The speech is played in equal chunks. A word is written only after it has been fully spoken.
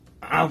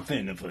I'm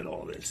finna put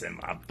all this in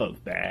my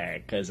book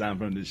bag because I'm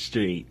from the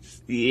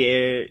streets.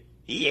 Yeah,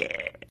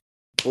 yeah.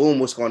 Boom,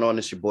 what's going on?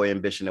 It's your boy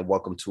Ambition, and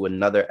welcome to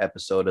another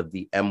episode of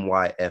the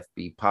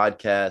MYFB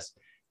podcast.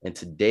 And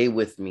today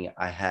with me,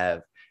 I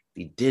have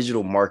the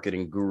digital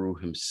marketing guru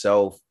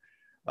himself,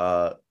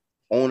 uh,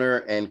 owner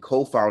and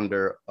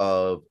co-founder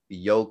of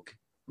Yoke.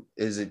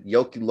 Is it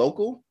Yoke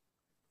Local?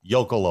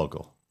 Yoko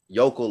Local.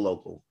 Yoko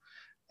Local.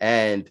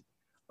 And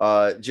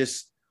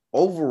just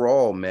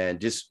overall, man,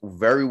 just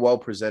very well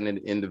presented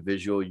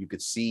individual. You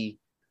could see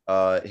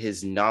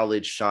his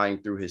knowledge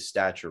shine through his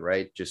stature,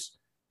 right? Just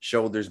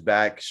shoulders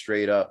back,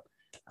 straight up.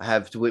 I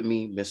have with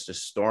me Mr.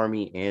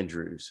 Stormy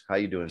Andrews. How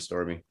you doing,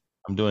 Stormy?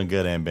 I'm doing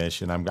good,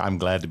 Ambition. I'm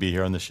glad to be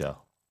here on the show.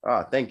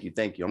 Thank you.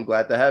 Thank you. I'm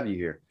glad to have you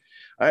here.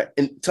 All right.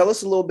 And tell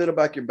us a little bit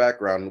about your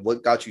background.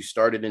 What got you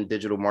started in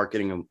digital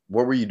marketing, and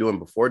what were you doing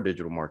before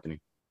digital marketing?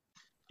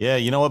 Yeah,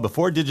 you know what?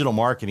 Before digital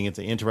marketing, it's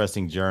an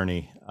interesting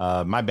journey.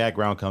 My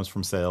background comes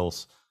from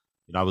sales.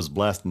 I was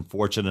blessed and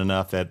fortunate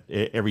enough that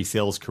every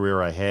sales career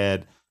I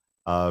had,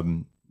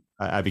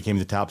 I became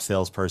the top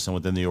salesperson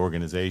within the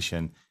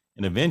organization.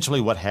 And eventually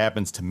what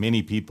happens to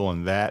many people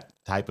in that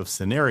type of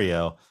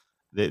scenario,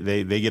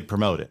 they get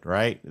promoted,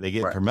 right? They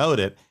get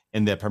promoted,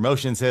 and that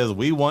promotion says,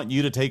 we want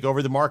you to take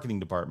over the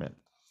marketing department.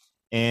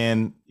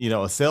 And,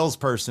 a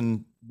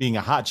salesperson being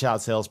a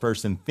hotshot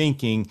salesperson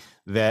thinking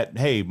that,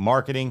 hey,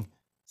 marketing,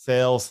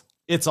 sales,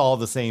 it's all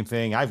the same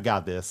thing. I've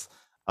got this.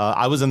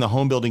 I was in the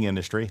home building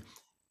industry,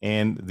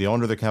 and the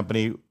owner of the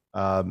company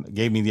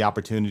gave me the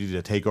opportunity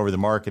to take over the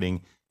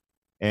marketing.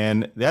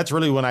 And that's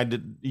really when I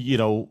did,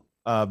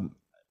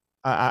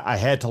 I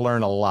had to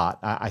learn a lot.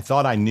 I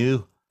thought I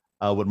knew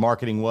what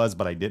marketing was,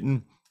 but I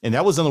didn't. And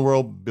that was in the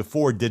world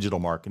before digital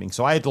marketing.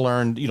 So I had to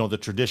learn, the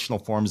traditional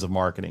forms of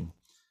marketing.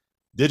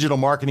 Digital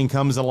marketing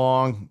comes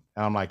along,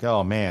 and I'm like,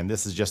 oh man,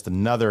 this is just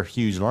another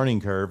huge learning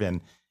curve.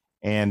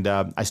 And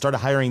I started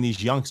hiring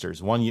these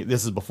youngsters.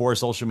 This is before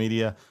social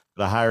media,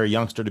 but I hire a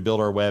youngster to build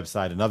our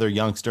website, another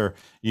youngster,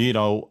 to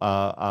handle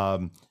our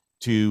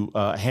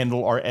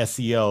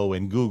SEO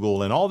and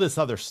Google and all this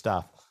other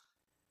stuff.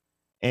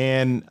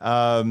 And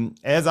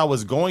as I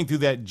was going through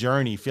that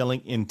journey,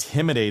 feeling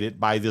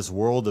intimidated by this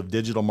world of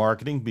digital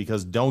marketing,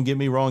 because don't get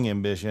me wrong,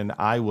 Ambition,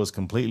 I was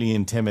completely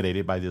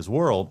intimidated by this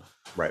world.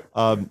 Right.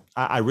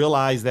 I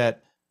realized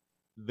that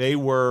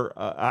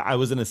I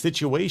was in a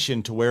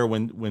situation to where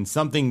when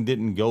something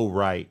didn't go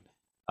right,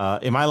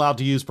 am I allowed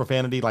to use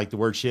profanity, like the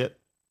word shit?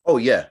 Oh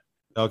yeah.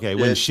 Okay.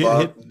 When shit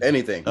hit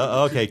anything.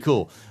 Okay,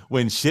 cool.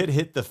 When shit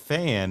hit the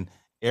fan,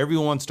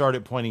 everyone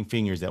started pointing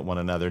fingers at one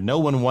another. No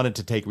one wanted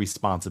to take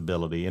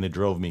responsibility, and it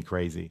drove me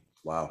crazy.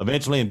 Wow.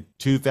 Eventually in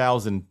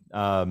 2000,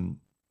 right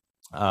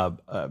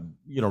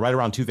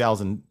around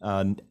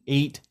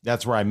 2008,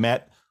 that's where I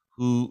met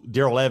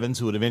Daryl Evans,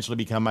 who would eventually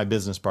become my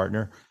business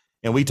partner.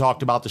 And we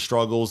talked about the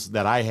struggles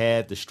that I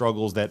had, the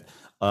struggles that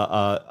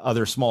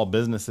other small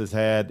businesses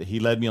had.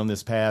 He led me on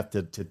this path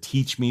to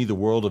teach me the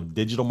world of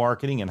digital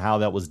marketing and how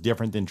that was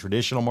different than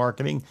traditional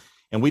marketing.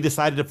 And we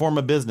decided to form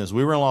a business.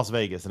 We were in Las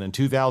Vegas. And in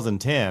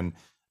 2010,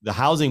 the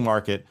housing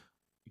market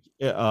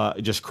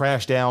just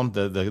crashed down.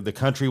 The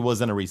country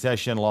was in a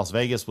recession. Las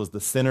Vegas was the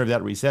center of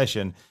that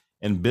recession,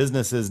 and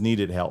businesses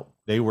needed help.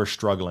 They were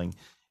struggling.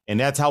 And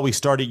that's how we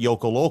started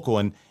Yoko Local.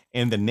 And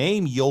the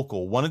name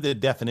Yokel, one of the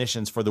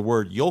definitions for the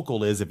word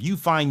yokel is if you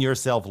find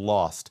yourself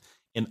lost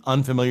in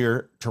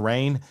unfamiliar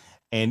terrain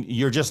and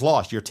you're just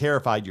lost, you're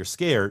terrified, you're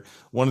scared,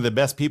 one of the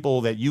best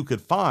people that you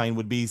could find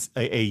would be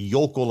a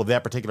yokel of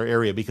that particular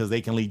area, because they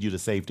can lead you to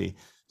safety.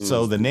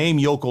 So the name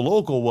Yoko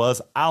Local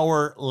was,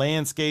 our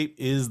landscape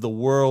is the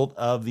world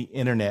of the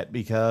internet,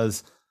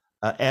 because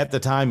at the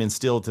time and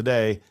still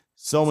today,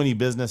 so many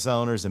business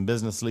owners and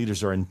business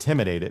leaders are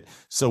intimidated.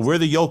 So we're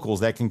the yokels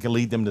that can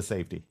lead them to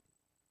safety.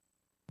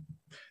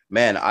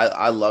 Man,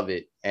 I love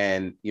it.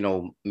 And,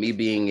 me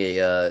being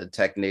a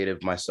tech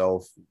native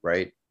myself,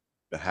 right,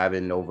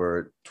 having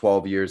over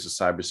 12 years of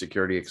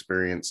cybersecurity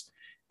experience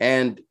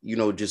and,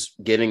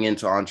 just getting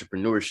into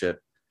entrepreneurship,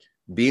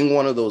 being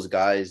one of those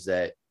guys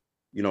that,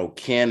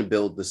 can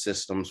build the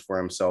systems for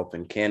himself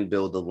and can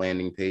build the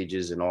landing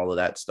pages and all of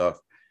that stuff.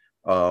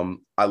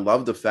 I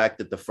love the fact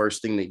that the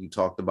first thing that you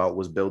talked about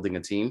was building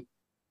a team,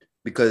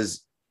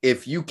 because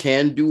if you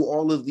can do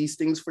all of these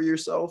things for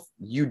yourself,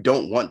 you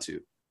don't want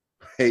to.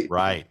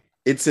 Right.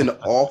 It's an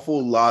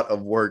awful lot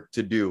of work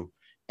to do,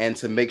 and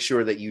to make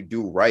sure that you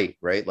do right.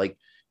 Like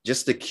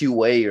just the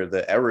QA or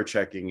the error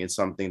checking is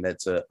something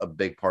that's a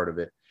big part of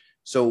it.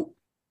 So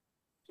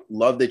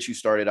love that you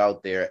started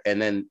out there.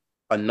 And then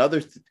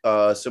another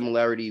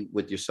similarity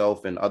with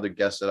yourself and other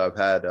guests that I've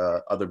had,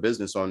 other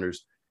business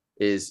owners,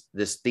 is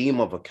this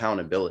theme of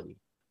accountability,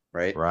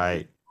 right?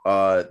 Right.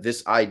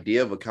 This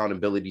idea of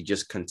accountability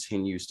just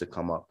continues to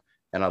come up,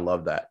 and I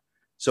love that.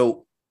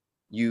 So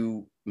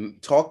you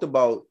talked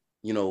about,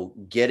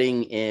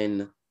 getting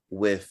in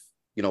with,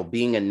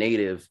 being a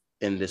native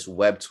in this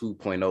Web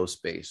 2.0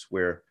 space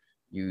where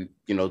you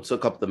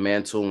took up the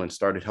mantle and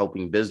started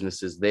helping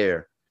businesses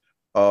there.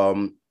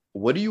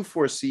 What do you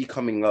foresee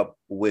coming up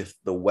with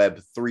the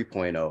Web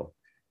 3.0?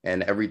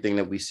 and everything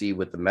that we see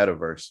with the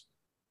metaverse.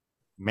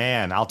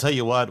 Man, I'll tell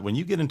you what, when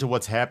you get into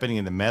what's happening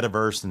in the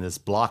metaverse and this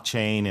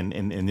blockchain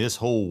and this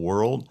whole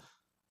world,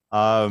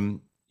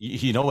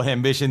 you know what,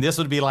 Ambition, this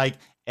would be like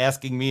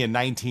asking me in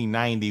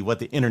 1990 what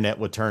the internet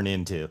would turn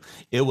into.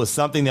 It was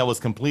something that was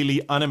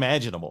completely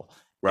unimaginable.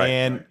 Right.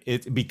 And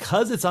it,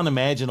 because it's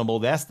unimaginable,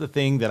 that's the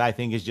thing that I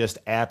think is just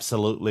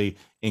absolutely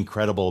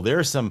incredible.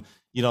 There's some,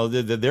 you know,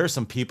 there's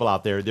some people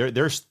out there.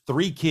 There's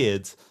 3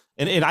 kids,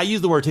 and I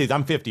use the word kids.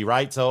 I'm 50,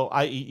 right? So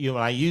when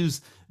I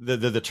use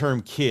the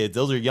term kids,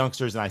 those are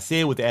youngsters, and I say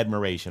it with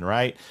admiration,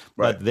 right?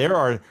 Right. But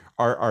there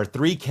are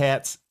 3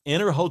 cats in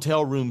a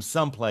hotel room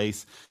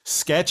someplace,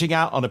 sketching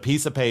out on a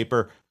piece of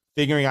paper,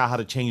 figuring out how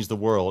to change the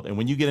world. And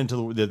when you get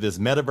into this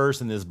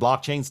metaverse and this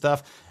blockchain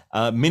stuff,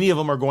 many of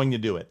them are going to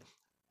do it.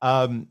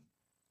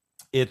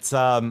 It's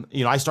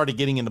you know, I started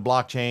getting into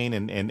blockchain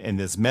and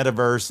this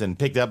metaverse and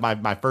picked up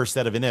my first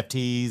set of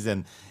NFTs,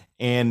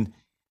 and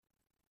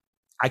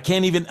I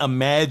can't even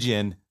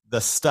imagine the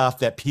stuff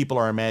that people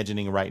are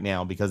imagining right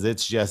now, because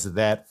it's just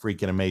that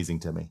freaking amazing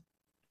to me.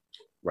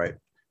 Right.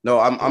 No,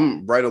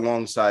 I'm right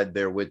alongside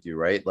there with you,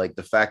 right? Like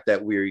the fact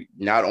that we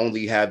not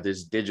only have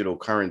this digital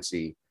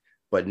currency,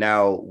 but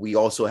now we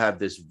also have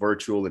this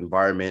virtual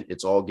environment.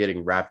 It's all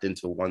getting wrapped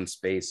into one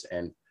space.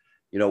 And,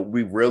 you know,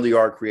 we really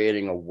are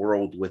creating a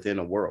world within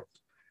a world.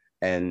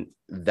 And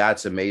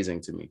that's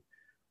amazing to me.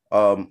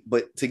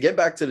 But to get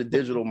back to the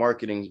digital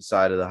marketing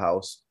side of the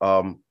house,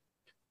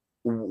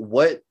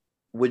 what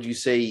would you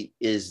say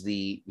is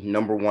the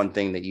number one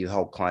thing that you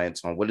help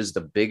clients on? What is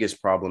the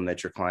biggest problem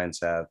that your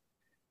clients have?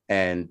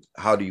 And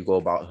how do you go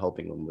about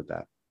helping them with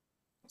that?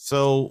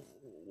 So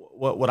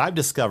what I've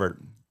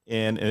discovered,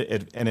 and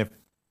if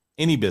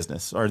any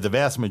business, or the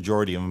vast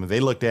majority of them, they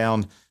look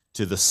down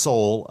to the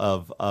soul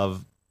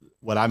of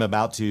what I'm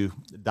about to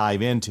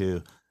dive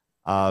into,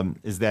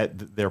 is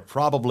that they're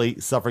probably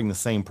suffering the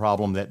same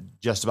problem that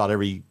just about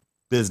every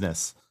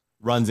business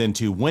runs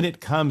into when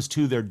it comes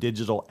to their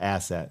digital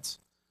assets.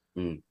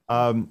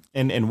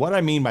 And what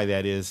I mean by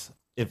that is,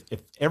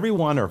 if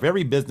everyone, or if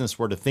every business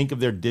were to think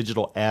of their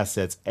digital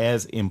assets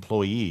as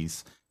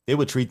employees, they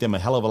would treat them a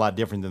hell of a lot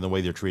different than the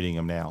way they're treating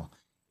them now.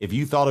 If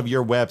you thought of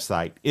your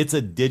website, it's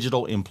a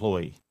digital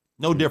employee,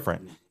 no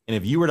different. And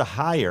if you were to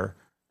hire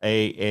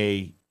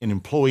an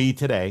employee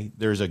today,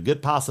 there's a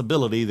good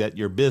possibility that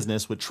your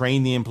business would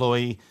train the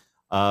employee,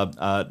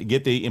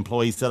 get the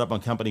employee set up on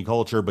company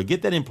culture, but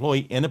get that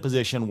employee in a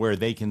position where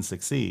they can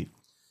succeed.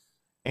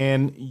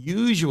 And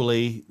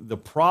usually the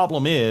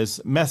problem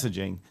is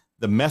messaging.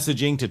 The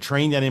messaging to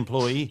train that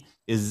employee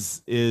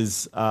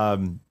isn't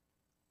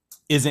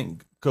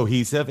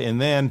cohesive.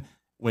 And then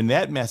when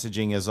that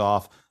messaging is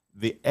off,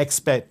 the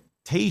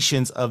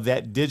expectations of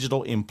that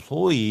digital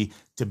employee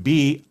to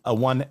be a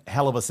one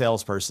hell of a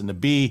salesperson, to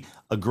be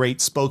a great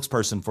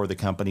spokesperson for the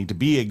company, to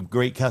be a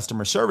great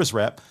customer service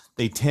rep,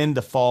 they tend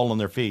to fall on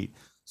their feet.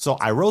 So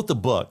I wrote the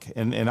book,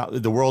 and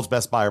the World's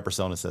Best Buyer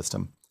Persona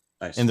System.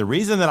 Nice. And the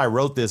reason that I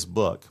wrote this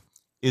book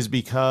is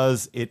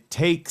because it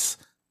takes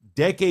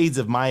decades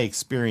of my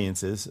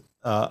experiences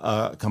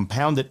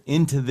compounded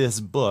into this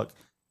book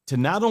to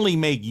not only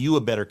make you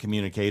a better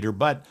communicator,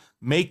 but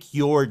make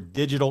your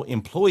digital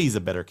employees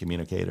a better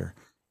communicator,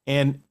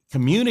 and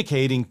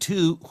communicating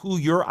to who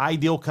your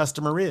ideal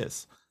customer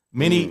is.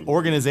 Many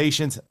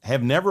organizations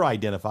have never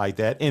identified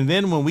that. And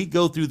then when we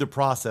go through the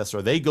process,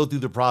 or they go through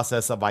the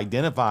process of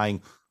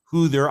identifying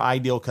who their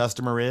ideal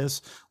customer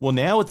is, well,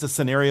 now it's a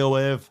scenario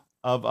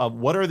of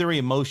what are their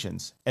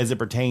emotions as it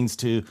pertains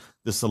to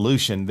the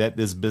solution that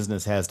this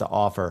business has to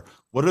offer?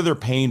 What are their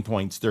pain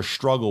points, their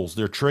struggles,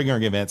 their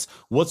triggering events?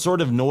 What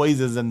sort of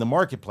noise is in the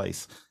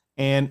marketplace?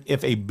 And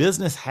if a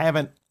business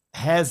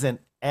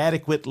hasn't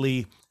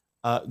adequately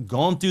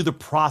gone through the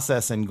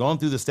process and gone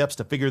through the steps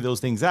to figure those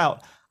things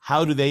out,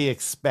 how do they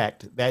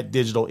expect that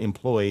digital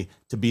employee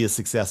to be as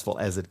successful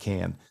as it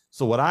can?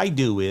 So what I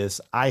do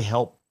is I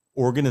help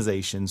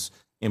organizations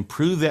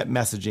improve that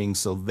messaging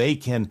so they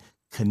can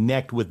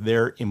connect with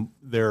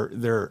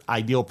their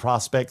ideal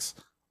prospects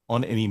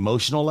on an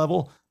emotional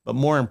level, but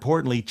more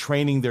importantly,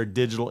 training their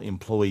digital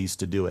employees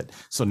to do it.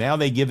 So now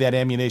they give that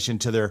ammunition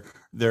to their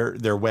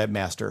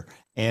webmaster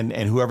and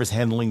whoever's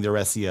handling their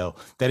SEO.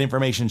 That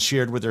information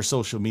shared with their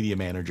social media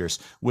managers,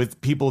 with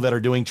people that are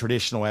doing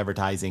traditional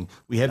advertising.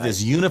 We have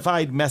this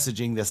unified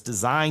messaging that's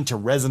designed to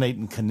resonate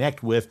and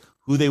connect with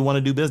who they want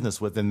to do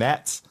business with. And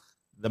that's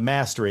the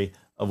mastery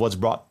of what's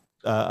brought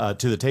to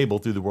the table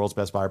through the World's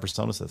Best Buyer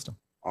Persona System.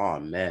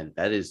 Oh man,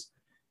 that is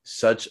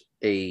such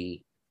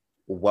a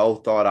well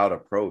thought out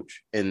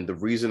approach. And the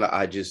reason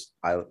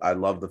I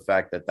love the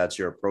fact that that's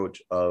your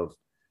approach of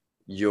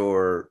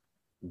your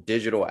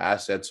digital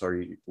assets,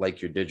 or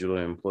like your digital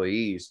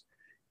employees,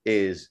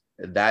 is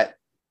that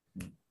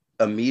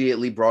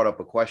immediately brought up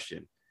a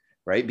question,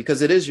 right?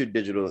 Because it is your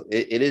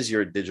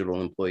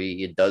digital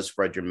employee. It does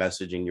spread your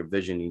messaging, your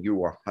vision, and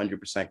you are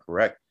 100%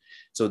 correct.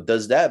 So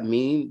does that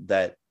mean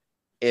that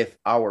if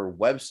our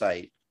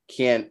website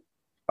can't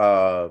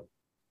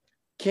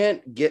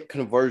get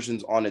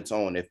conversions on its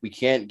own, if we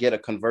can't get a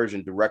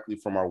conversion directly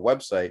from our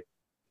website,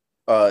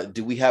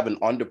 do we have an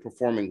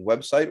underperforming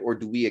website, or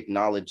do we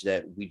acknowledge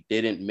that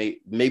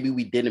maybe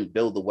we didn't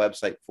build the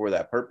website for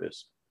that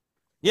purpose?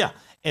 Yeah.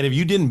 And if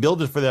you didn't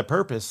build it for that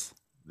purpose,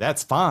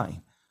 that's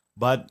fine.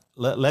 But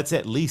let's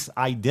at least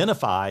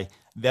identify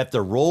that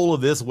the role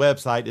of this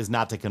website is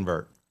not to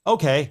convert.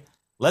 Okay,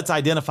 let's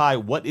identify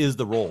what is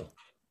the role.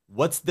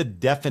 What's the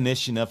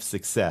definition of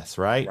success,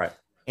 right? Right.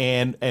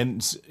 And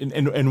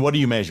what are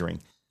you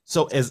measuring?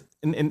 So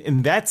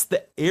and that's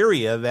the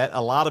area that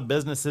a lot of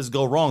businesses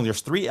go wrong.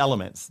 There's three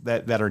elements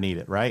that are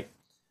needed, right?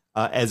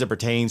 As it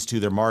pertains to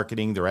their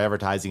marketing, their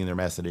advertising, and their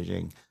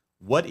messaging.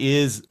 What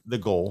is the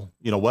goal?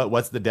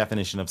 What's the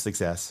definition of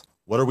success?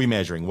 What are we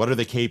measuring? What are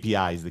the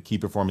KPIs, the key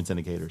performance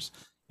indicators?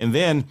 And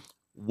then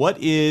what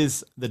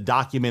is the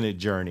documented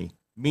journey?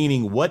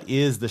 Meaning, what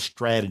is the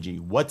strategy?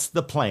 What's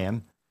the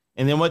plan?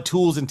 And then what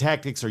tools and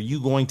tactics are you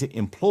going to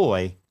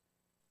employ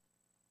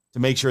to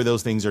make sure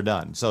those things are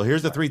done? So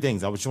here's the three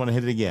things. I just want to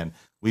hit it again.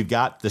 We've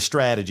got the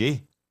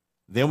strategy.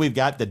 Then we've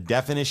got the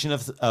definition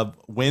of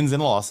wins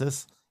and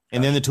losses.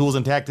 And then the tools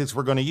and tactics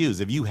we're going to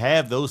use. If you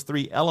have those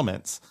three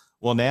elements,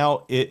 well,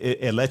 now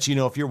it lets you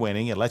know if you're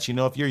winning. It lets you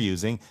know if you're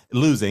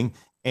losing.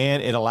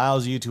 And it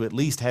allows you to at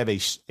least have a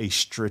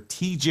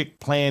strategic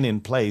plan in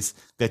place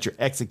that you're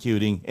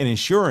executing and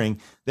ensuring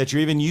that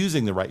you're even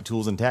using the right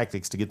tools and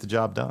tactics to get the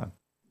job done.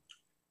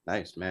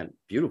 Nice, man.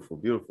 Beautiful,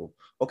 beautiful.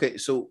 Okay,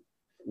 so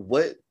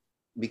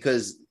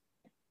because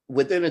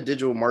within a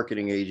digital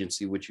marketing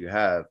agency, which you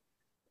have,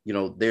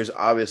 there's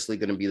obviously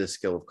going to be the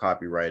skill of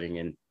copywriting.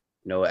 And,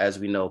 as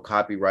we know,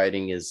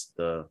 copywriting is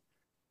the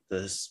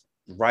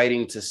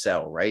writing to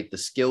sell, right? The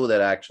skill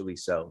that actually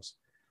sells.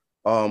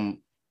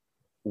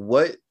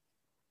 What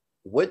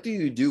do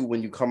you do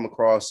when you come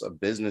across a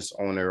business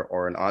owner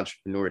or an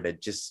entrepreneur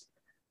that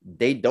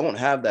they don't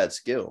have that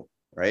skill,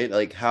 right?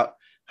 Like how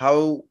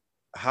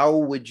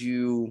would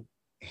you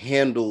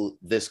handle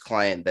this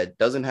client that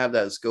doesn't have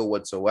that skill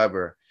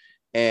whatsoever?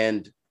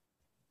 And,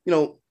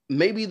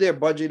 maybe their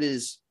budget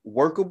is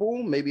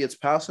workable, maybe it's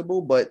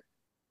possible, but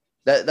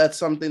that's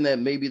something that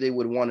maybe they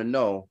would want to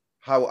know.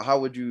 How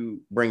would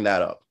you bring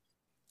that up?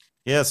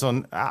 Yeah.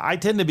 So I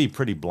tend to be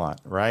pretty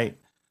blunt, right?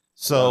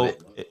 So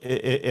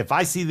if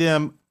I see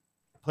them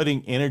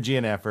putting energy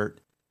and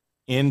effort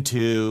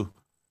into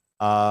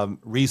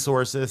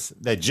resources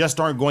that just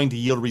aren't going to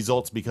yield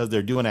results because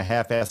they're doing a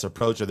half-assed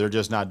approach or they're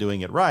just not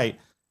doing it right,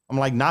 I'm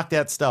like, knock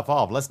that stuff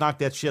off. Let's knock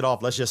that shit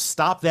off. Let's just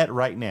stop that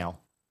right now.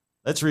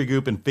 Let's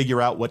regroup and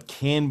figure out what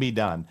can be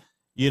done.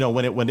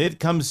 When it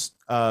comes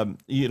to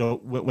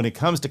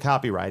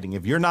copywriting,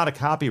 if you're not a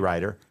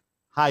copywriter,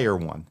 hire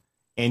one.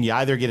 And you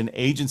either get an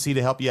agency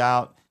to help you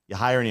out, you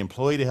hire an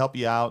employee to help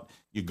you out,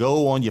 you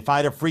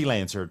find a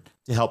freelancer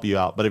to help you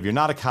out. But if you're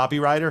not a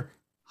copywriter,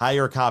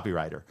 hire a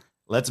copywriter.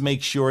 Let's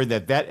make sure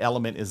that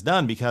element is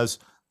done because,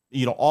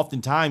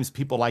 oftentimes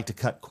people like to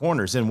cut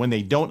corners. And when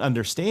they don't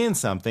understand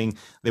something,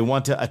 they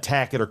want to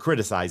attack it or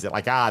criticize it.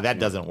 Like, that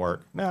doesn't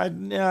work.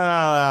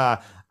 No.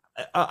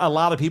 A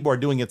lot of people are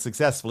doing it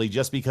successfully.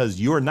 Just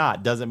because you're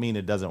not doesn't mean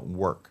it doesn't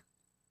work.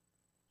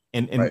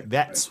 And right,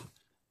 that's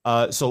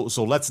right. So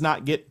let's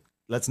not get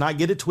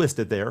it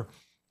twisted there.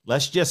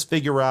 Let's just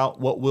figure out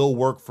what will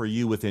work for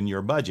you within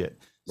your budget.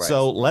 Right.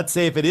 So let's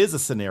say if it is a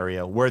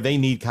scenario where they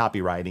need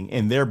copywriting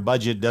and their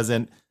budget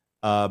doesn't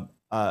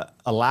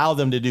allow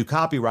them to do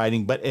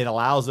copywriting, but it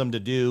allows them to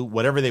do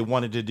whatever they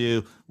wanted to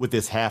do with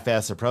this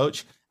half-ass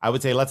approach, I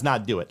would say let's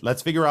not do it.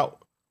 Let's figure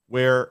out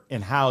where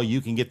and how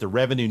you can get the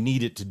revenue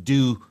needed to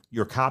do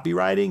your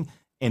copywriting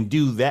and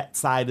do that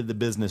side of the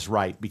business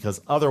right, because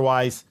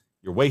otherwise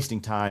you're wasting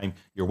time,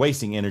 you're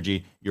wasting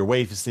energy, you're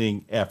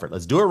wasting effort.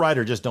 Let's do it right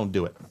or just don't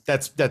do it.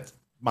 That's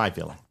my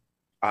feeling.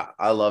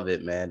 I love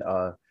it, man.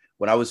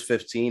 When I was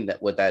 15,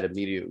 what that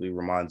immediately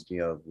reminds me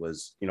of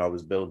was, I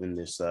was building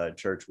this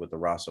church with a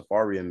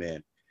Rastafarian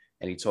man,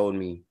 and he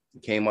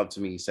came up to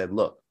me, he said,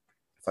 look,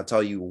 if I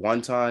tell you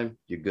one time,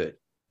 you're good.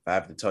 If I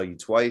have to tell you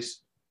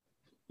twice,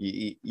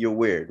 you're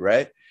weird,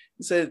 right?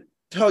 He said,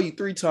 tell you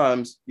 3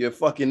 times, you're a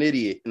fucking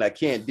idiot, and I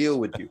can't deal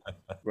with you,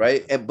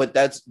 right? But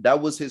that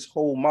was his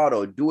whole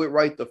motto. Do it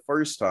right the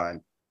first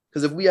time,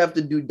 because if we have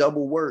to do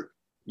double work,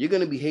 you're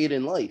going to be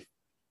hating life.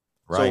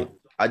 Right. So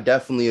I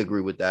definitely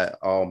agree with that.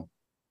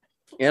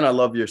 And I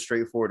love your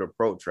straightforward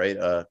approach, right?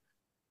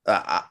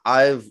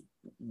 I've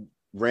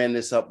ran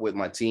this up with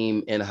my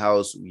team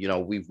in-house.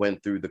 We've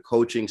went through the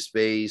coaching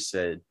space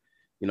and,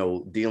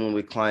 dealing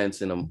with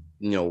clients in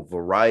a,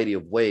 variety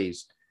of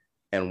ways.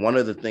 And one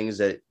of the things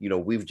that,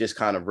 we've just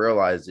kind of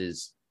realized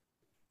is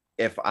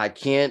if I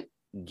can't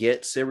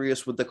get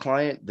serious with the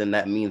client, then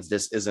that means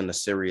this isn't a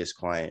serious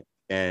client.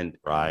 And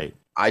right,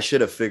 I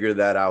should have figured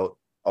that out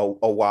a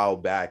while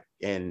back.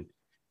 And,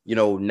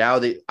 now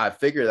that I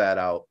figured that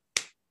out,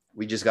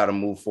 we just got to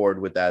move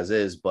forward with as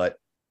is. But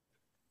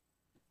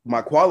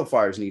my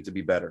qualifiers need to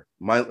be better.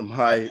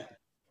 No,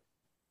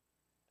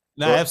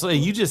 absolutely.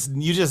 You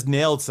just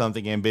nailed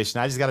something, Ambition.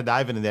 I just got to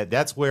dive into that.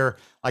 That's where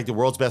like the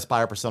world's best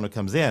buyer persona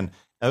comes in.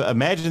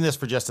 Imagine this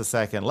for just a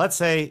second. Let's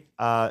say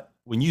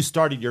when you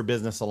started your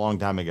business a long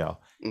time ago,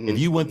 if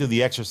you went through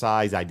the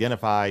exercise,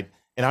 identified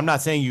And I'm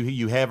not saying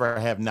you have or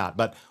have not,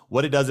 but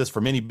what it does is for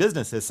many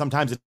businesses,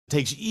 sometimes it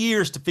takes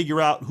years to figure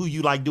out who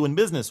you like doing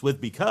business with,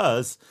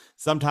 because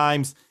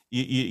sometimes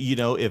you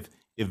know, if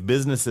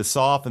business is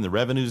soft and the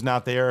revenue's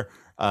not there,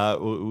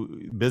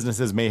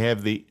 businesses may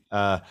have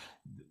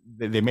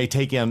they may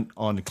take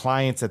on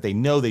clients that they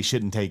know they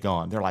shouldn't take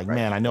on. They're like, Right.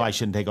 man, I know I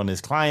shouldn't take on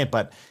this client,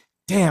 but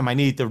damn, I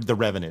need the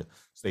revenue.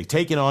 So they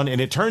take it on,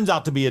 and it turns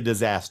out to be a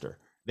disaster.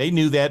 They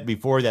knew that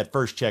before that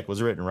first check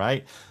was written,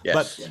 right?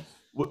 Yes.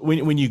 But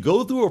when you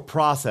go through a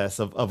process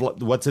of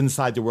what's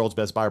inside the world's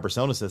best buyer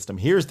persona system,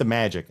 here's the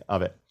magic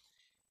of it.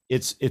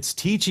 It's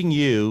teaching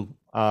you,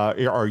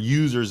 our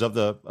users of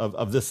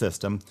the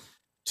system,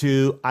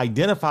 to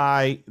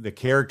identify the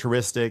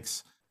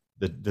characteristics,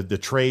 the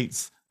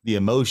traits, the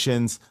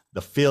emotions,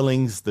 the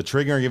feelings, the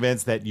triggering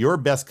events that your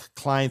best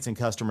clients and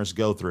customers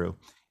go through.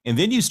 And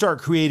then you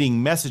start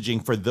creating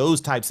messaging for those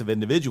types of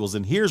individuals.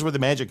 And here's where the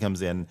magic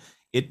comes in.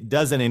 It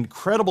does an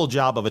incredible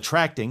job of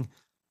attracting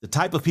the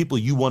type of people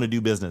you want to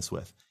do business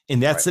with. In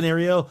that Right.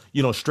 scenario,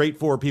 you know,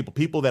 straightforward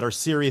people that are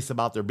serious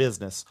about their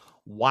business,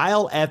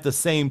 while at the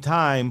same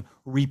time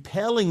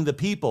repelling the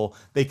people.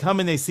 They come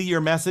and they see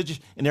your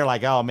message and they're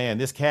like, oh man,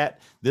 this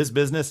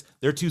business,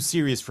 they're too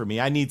serious for me.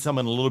 I need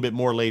someone a little bit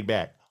more laid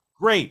back.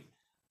 Great.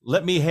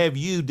 Let me have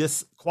you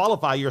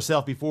disqualify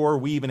yourself before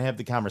we even have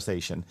the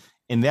conversation.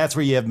 And that's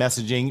where you have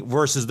messaging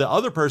versus the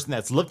other person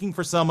that's looking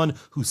for someone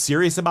who's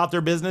serious about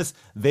their business.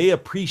 They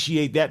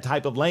appreciate that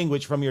type of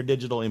language from your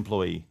digital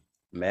employee.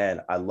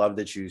 Man, I love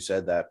that you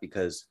said that,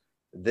 because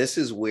this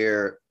is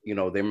where, you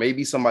know, there may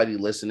be somebody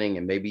listening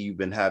and maybe you've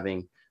been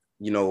having,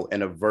 you know,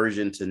 an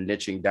aversion to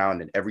niching down.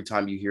 And every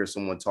time you hear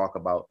someone talk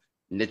about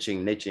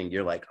niching,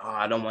 you're like, oh,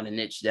 I don't want to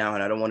niche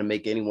down. I don't want to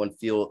make anyone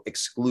feel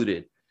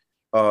excluded.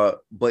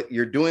 But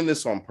you're doing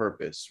this on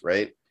purpose,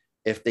 right?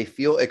 If they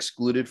feel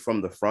excluded from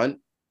the front,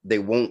 they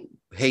won't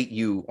hate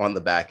you on the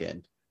back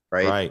end,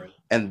 right? Right.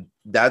 And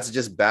that's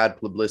just bad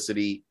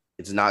publicity.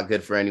 It's not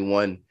good for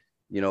anyone.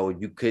 You know,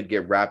 you could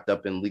get wrapped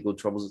up in legal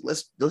troubles.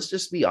 Let's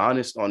just be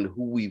honest on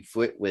who we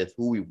fit with,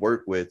 who we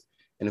work with,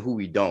 and who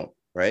we don't,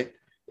 right?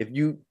 If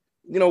you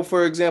know,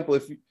 for example,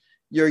 if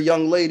you're a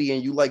young lady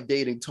and you like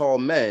dating tall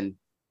men,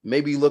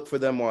 maybe look for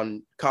them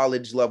on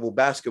college level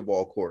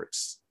basketball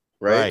courts,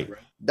 right?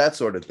 That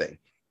sort of thing.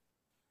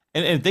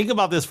 And think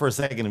about this for a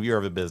second if you're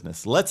of a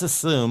business. Let's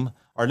assume,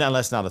 or not,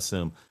 let's not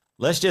assume.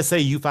 Let's just say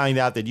you find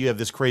out that you have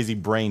this crazy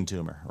brain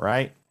tumor,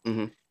 right?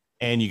 Mm-hmm.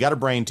 And you got a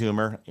brain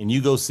tumor and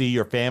you go see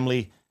your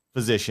family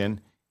physician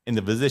and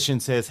the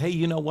physician says, hey,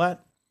 you know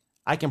what?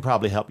 I can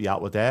probably help you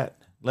out with that.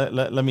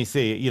 Let me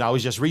see. You know, I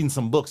was just reading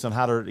some books on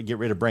how to get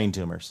rid of brain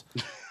tumors.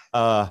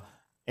 Look,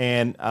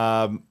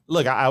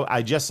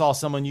 I just saw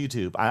some on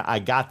YouTube. I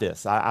got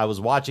this. I was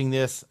watching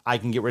this. I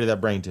can get rid of that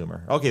brain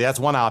tumor. Okay, that's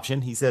one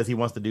option. He says he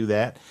wants to do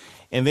that.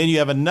 And then you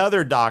have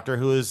another doctor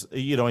who is,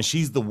 you know, and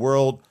she's the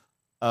world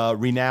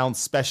renowned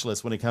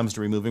specialist when it comes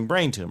to removing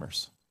brain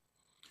tumors.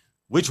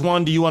 Which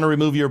one do you want to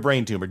remove your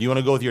brain tumor? Do you want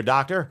to go with your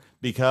doctor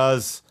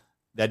because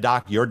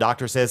your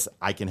doctor says,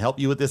 I can help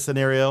you with this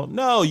scenario?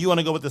 No, you want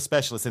to go with the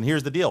specialist. And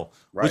here's the deal.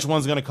 Right. Which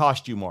one's going to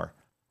cost you more?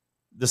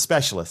 The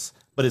specialist.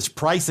 But is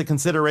price a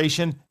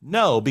consideration?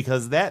 No,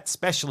 because that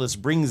specialist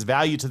brings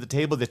value to the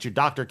table that your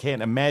doctor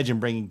can't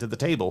imagine bringing to the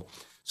table.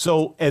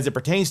 So as it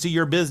pertains to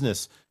your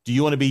business, do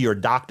you want to be your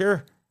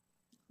doctor,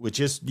 which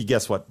is,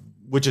 guess what,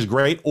 which is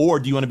great, or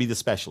do you want to be the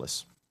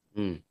specialist?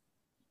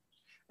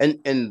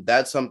 And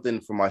that's something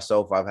for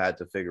myself I've had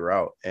to figure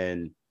out.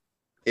 And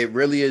it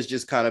really is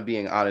just kind of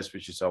being honest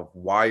with yourself.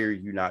 Why are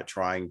you not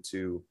trying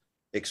to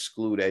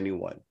exclude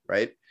anyone,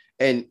 right?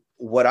 And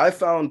what I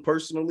found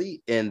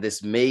personally, and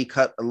this may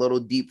cut a little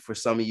deep for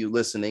some of you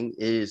listening,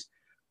 is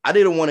I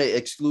didn't want to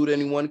exclude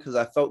anyone because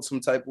I felt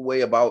some type of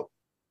way about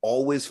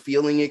always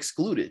feeling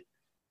excluded,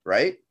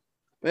 right?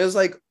 And it's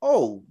like,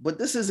 oh, but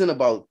this isn't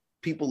about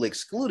people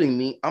excluding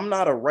me. I'm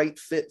not a right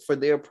fit for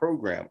their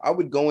program. I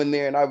would go in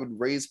there and I would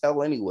raise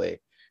hell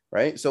anyway,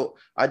 right? So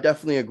I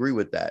definitely agree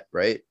with that,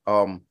 right?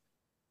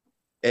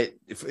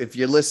 If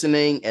you're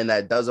listening and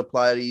that does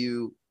apply to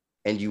you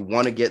and you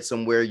want to get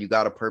somewhere, you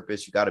got a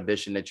purpose, you got a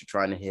vision that you're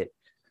trying to hit.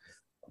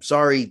 I'm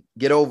sorry,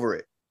 get over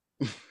it.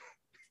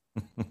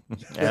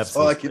 That's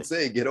all I can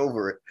say. Get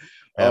over it.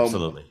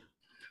 Absolutely.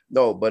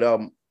 No, but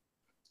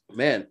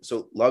man,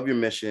 so love your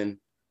mission.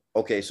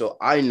 Okay, so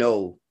I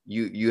know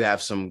you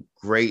have some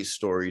great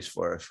stories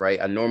for us, right?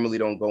 I normally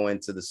don't go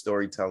into the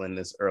storytelling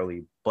this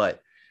early,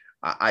 but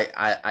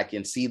I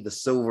can see the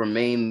silver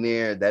mane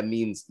there. That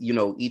means, you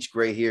know, each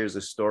gray hair is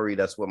a story.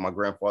 That's what my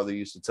grandfather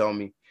used to tell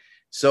me.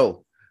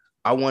 So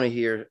I want to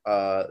hear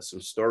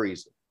some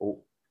stories.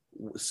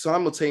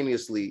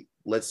 Simultaneously,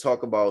 let's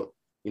talk about,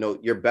 you know,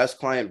 your best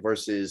client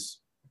versus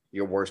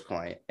your worst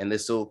client. And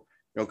this will,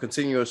 you know,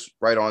 continue us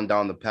right on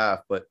down the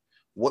path. But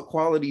what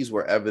qualities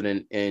were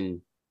evident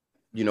in,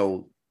 you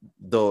know,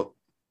 the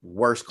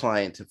worst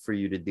client for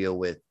you to deal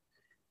with?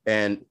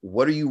 And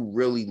what do you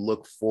really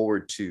look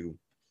forward to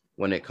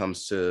when it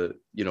comes to,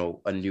 you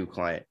know, a new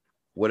client?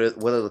 What are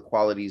the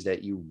qualities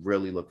that you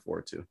really look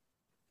forward to?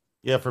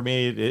 Yeah, for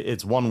me,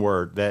 it's one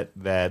word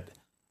that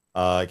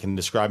I can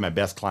describe my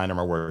best client or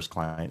my worst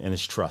client, and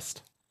it's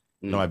trust.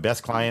 You know, my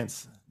best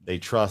clients, they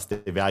trust,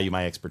 they value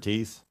my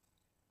expertise,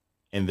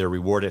 and they're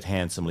rewarded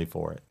handsomely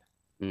for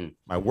it.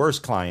 My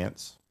worst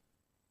clients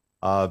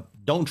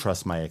don't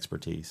trust my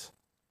expertise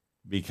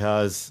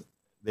because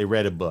they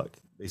read a book,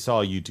 they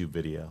saw a YouTube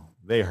video,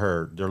 they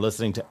heard, they're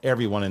listening to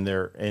everyone in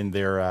their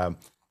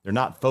they're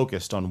not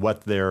focused on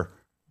what their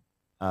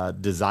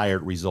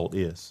desired result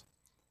is.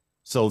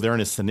 So they're in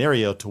a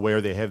scenario to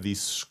where they have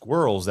these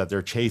squirrels that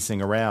they're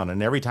chasing around.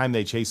 And every time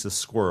they chase a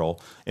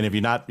squirrel, and if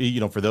you're not, you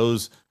know,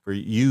 for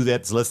you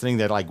that's listening,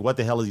 that like, what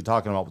the hell is he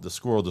talking about with the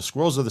squirrel? The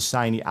squirrels are the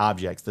shiny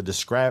objects, the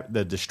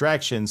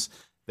distractions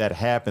that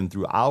happen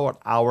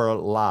throughout our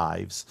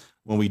lives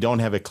when we don't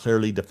have a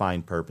clearly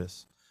defined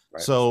purpose.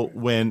 Right. So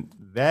when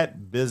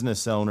that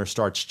business owner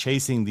starts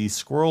chasing these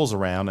squirrels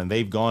around and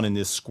they've gone in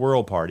this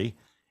squirrel party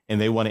and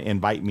they want to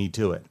invite me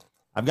to it,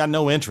 I've got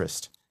no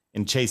interest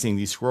in chasing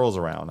these squirrels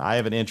around. I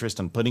have an interest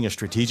in putting a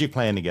strategic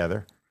plan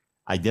together,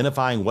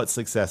 identifying what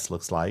success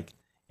looks like,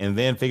 and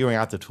then figuring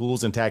out the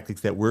tools and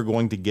tactics that we're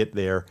going to get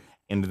there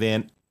and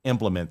then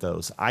implement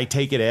those. I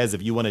take it as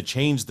if you want to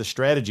change the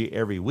strategy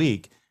every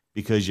week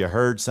because you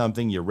heard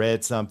something, you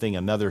read something,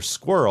 another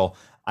squirrel.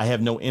 I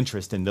have no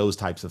interest in those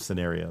types of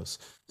scenarios.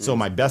 So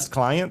my best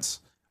clients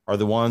are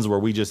the ones where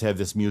we just have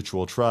this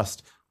mutual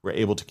trust. We're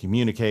able to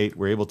communicate.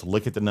 We're able to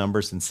look at the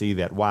numbers and see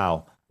that,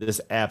 wow, this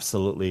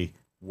absolutely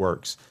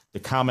works. The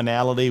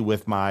commonality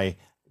with my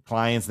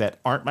clients that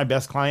aren't my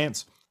best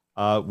clients,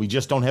 we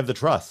just don't have the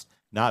trust.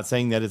 Not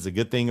saying that it's a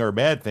good thing or a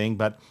bad thing,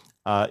 but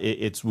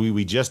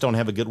we just don't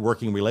have a good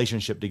working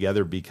relationship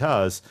together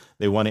because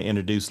they want to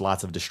introduce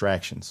lots of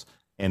distractions.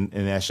 And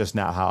that's just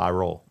not how I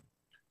roll.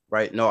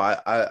 Right. No,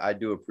 I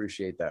do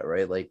appreciate that.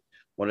 Right. Like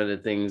one of the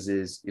things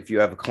is if you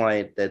have a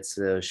client that's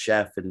a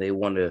chef and they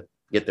want to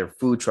get their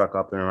food truck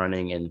up and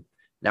running, and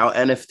now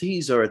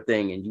NFTs are a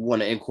thing and you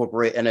want to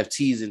incorporate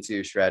NFTs into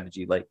your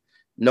strategy, like,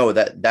 no,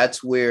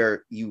 that's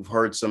where you've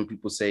heard some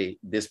people say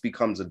this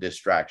becomes a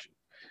distraction.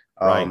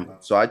 Right.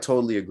 So I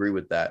totally agree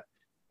with that.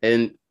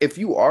 And if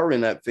you are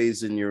in that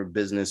phase in your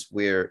business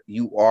where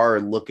you are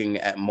looking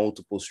at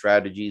multiple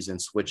strategies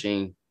and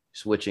switching,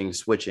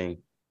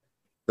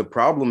 the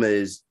problem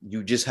is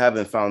you just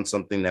haven't found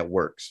something that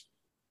works.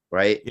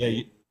 Right.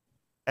 Yeah,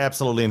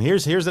 absolutely. And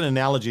here's an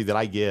analogy that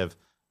I give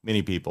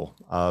many people.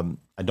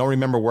 I don't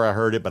remember where I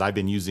heard it, but I've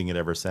been using it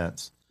ever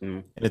since.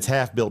 And it's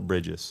half-built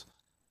bridges.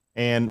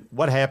 And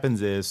what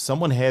happens is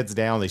someone heads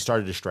down, they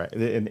start to distract,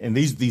 and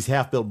these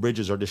half-built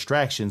bridges are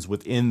distractions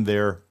within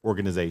their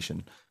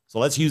organization. So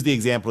let's use the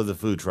example of the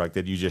food truck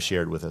that you just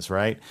shared with us,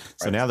 right?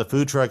 So now the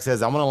food truck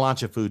says, I'm going to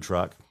launch a food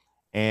truck,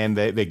 and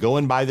they go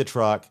and buy the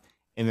truck,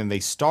 and then they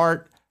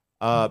start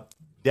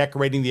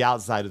decorating the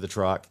outside of the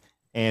truck,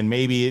 and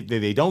maybe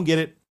they don't get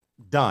it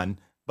done,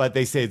 but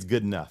they say it's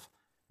good enough.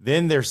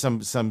 Then there's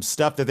some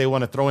stuff that they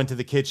want to throw into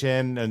the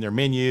kitchen and their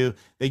menu.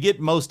 They get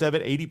most of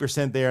it,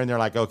 80% there, and they're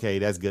like, okay,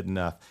 that's good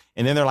enough.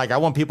 And then they're like, I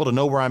want people to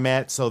know where I'm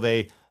at. So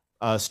they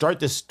start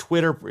this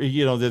Twitter,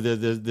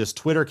 this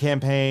Twitter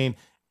campaign.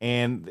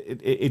 And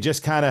it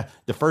just kind of,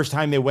 the first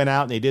time they went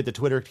out and they did the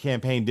Twitter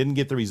campaign, didn't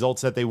get the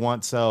results that they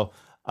want. So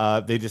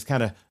they just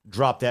kind of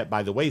dropped that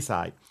by the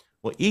wayside.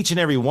 Well, each and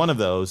every one of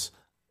those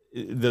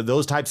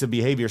types of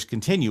behaviors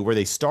continue where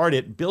they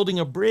started building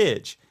a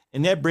bridge.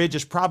 And that bridge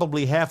is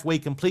probably halfway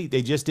complete.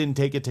 They just didn't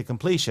take it to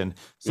completion.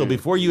 So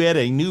before you add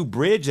a new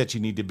bridge that you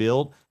need to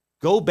build,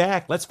 go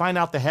back. Let's find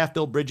out the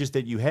half-built bridges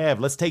that you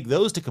have. Let's take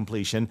those to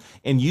completion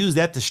and use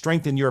that to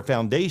strengthen your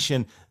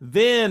foundation.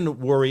 Then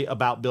worry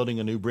about building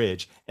a new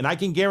bridge. And I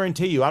can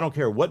guarantee you, I don't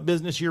care what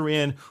business you're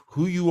in,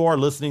 who you are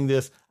listening to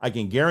this, I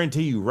can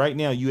guarantee you right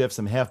now you have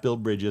some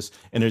half-built bridges.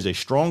 And there's a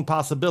strong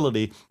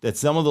possibility that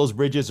some of those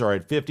bridges are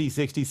at 50,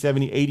 60,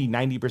 70, 80,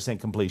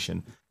 90%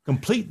 completion.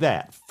 Complete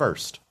that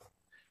first.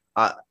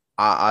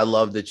 I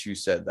love that you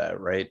said that,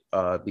 right?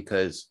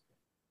 Because,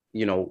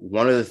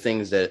 one of the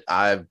things that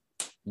I've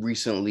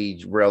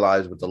recently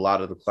realized with a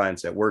lot of the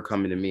clients that were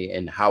coming to me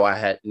and how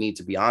I need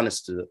to be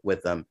honest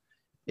with them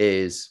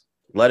is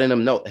letting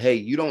them know, hey,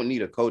 you don't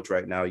need a coach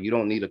right now. You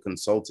don't need a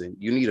consultant.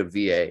 You need a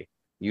VA.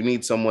 You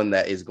need someone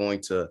that is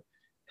going to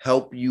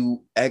help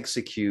you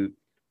execute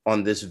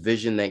on this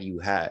vision that you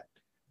had.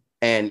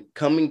 And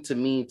coming to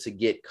me to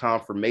get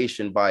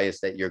confirmation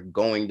bias that you're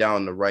going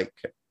down the right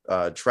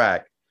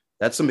track,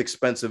 that's some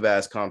expensive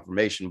ass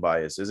confirmation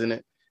bias, isn't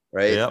it?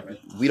 Right. Yep.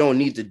 We don't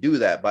need to do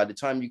that. By the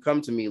time you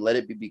come to me, let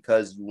it be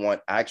because you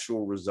want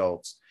actual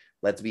results.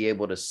 Let's be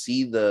able to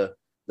see the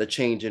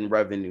change in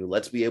revenue.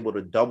 Let's be able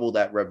to double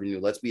that revenue.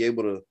 Let's be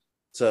able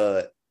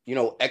to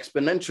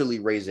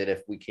exponentially raise it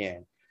if we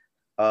can.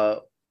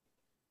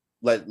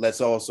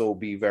 Let's also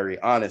be very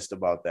honest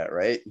about that,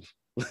 right?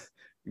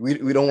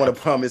 we don't want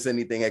to promise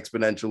anything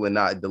exponential and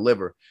not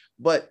deliver.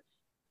 But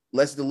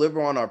let's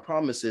deliver on our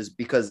promises,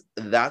 because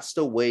that's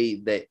the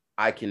way that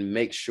I can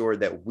make sure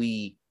that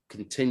we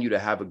continue to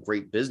have a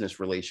great business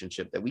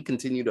relationship, that we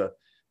continue to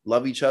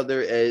love each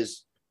other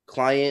as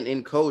client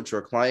and coach,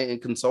 or client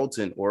and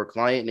consultant, or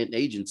client and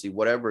agency,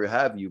 whatever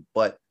have you.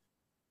 But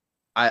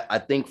I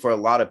think for a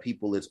lot of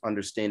people, it's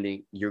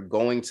understanding you're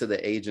going to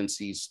the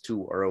agencies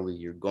too early.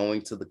 You're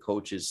going to the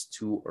coaches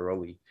too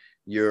early.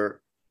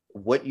 You're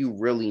what you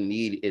really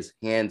need is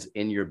hands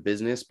in your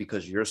business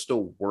because you're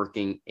still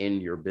working in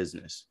your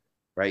business,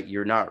 right?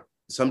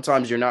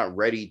 Sometimes you're not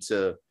ready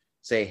to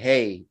say,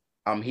 hey,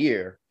 I'm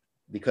here,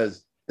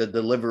 because the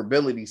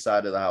deliverability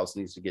side of the house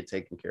needs to get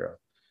taken care of.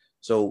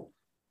 So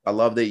I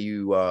love that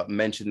you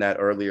mentioned that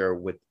earlier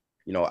with,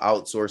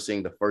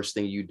 outsourcing. The first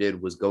thing you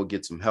did was go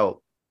get some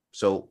help.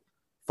 So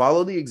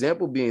follow the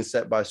example being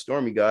set by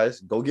Stormy,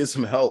 guys. Go get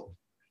some help.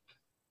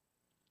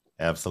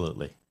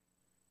 Absolutely.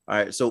 All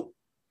right. So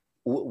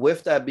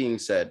with that being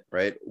said,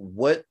 right,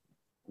 what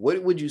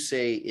would you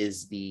say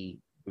is the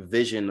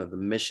vision of the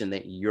mission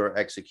that you're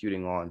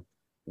executing on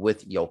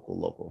with Yokel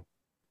Local?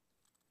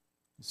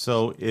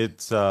 So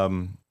it's,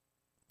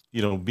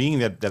 being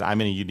that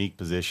I'm in a unique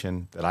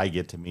position that I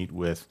get to meet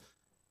with,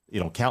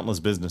 countless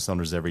business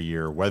owners every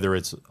year, whether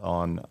it's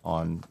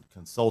on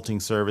consulting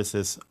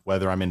services,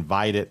 whether I'm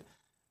invited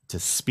to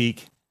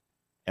speak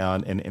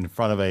in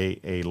front of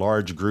a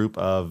large group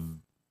of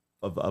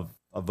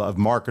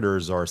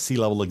marketers or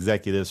C-level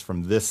executives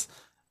from this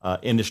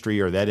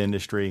industry or that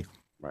industry.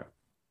 Right.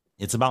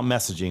 It's about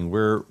messaging.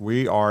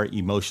 We are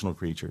emotional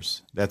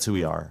creatures. That's who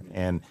we are.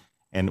 And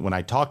when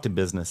I talk to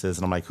businesses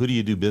and I'm like, who do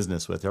you do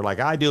business with? They're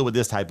like, I deal with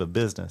this type of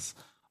business,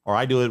 or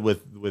I do it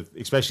with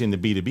especially in the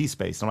B2B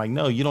space. I'm like,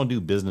 no, you don't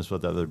do business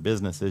with other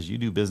businesses. You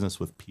do business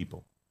with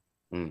people.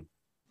 It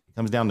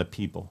comes down to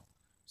people.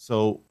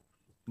 So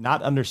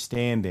not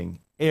understanding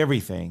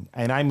everything,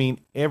 and I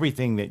mean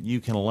everything that you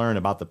can learn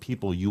about the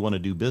people you want to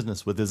do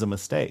business with, is a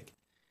mistake.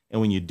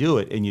 And when you do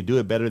it, and you do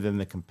it better than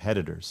the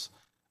competitors,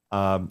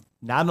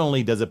 not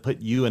only does it put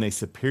you in a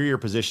superior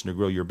position to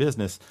grow your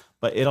business,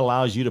 but it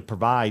allows you to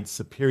provide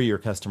superior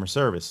customer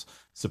service,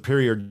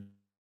 superior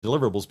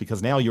deliverables,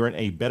 because now you're in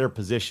a better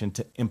position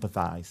to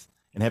empathize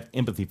and have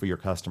empathy for your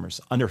customers,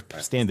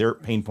 understand their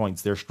pain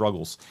points, their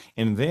struggles,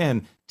 and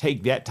then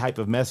take that type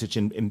of message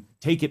and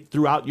take it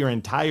throughout your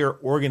entire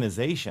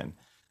organization.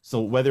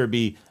 So whether it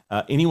be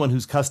anyone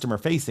who's customer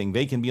facing,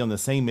 they can be on the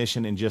same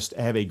mission and just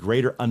have a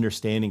greater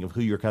understanding of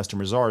who your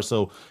customers are.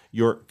 So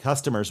your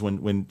customers,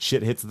 when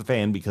shit hits the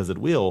fan, because it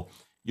will,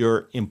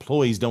 your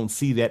employees don't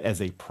see that as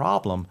a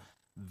problem.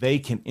 They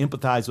can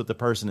empathize with the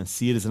person and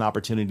see it as an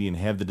opportunity and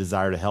have the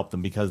desire to help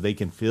them, because they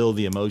can feel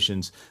the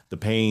emotions, the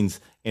pains,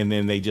 and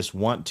then they just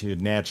want to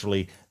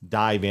naturally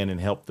dive in and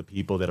help the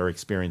people that are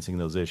experiencing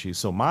those issues.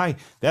 So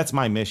that's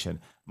my mission.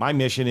 My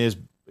mission is,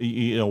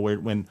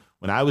 when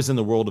I was in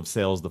the world of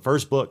sales, the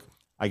first book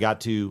I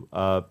got to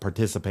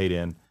participate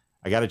in,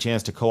 I got a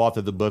chance to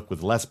co-author the book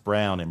with Les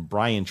Brown and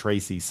Brian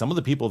Tracy, some of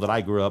the people that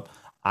I grew up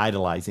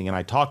idolizing. And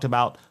I talked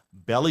about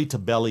belly to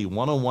belly,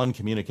 one-on-one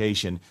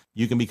communication.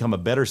 You can become a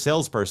better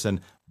salesperson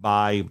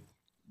by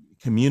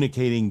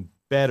communicating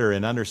better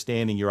and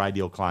understanding your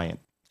ideal client.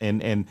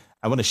 And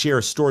I want to share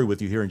a story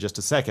with you here in just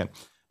a second.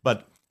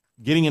 But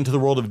getting into the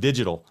world of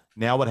digital,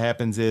 now what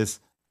happens is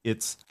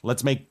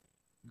let's make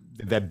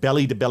that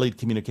belly to belly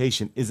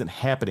communication isn't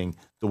happening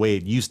the way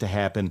it used to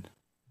happen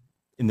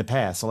in the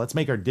past. So let's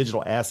make our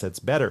digital assets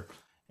better.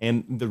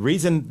 And the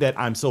reason that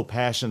I'm so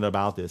passionate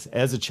about this,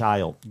 as a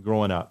child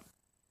growing up,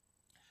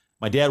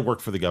 my dad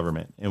worked for the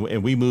government,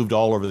 and we moved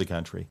all over the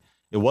country.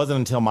 It wasn't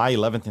until my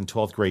 11th and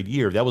 12th grade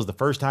year, that was the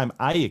first time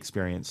I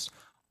experienced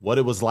what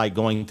it was like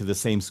going to the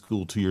same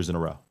school 2 years in a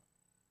row.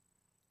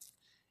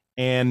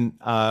 And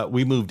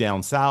we moved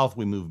down south,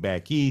 we moved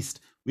back east,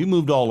 we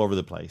moved all over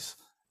the place.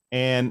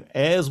 And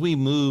as we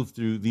moved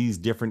through these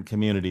different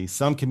communities,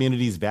 some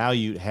communities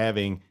valued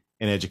having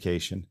an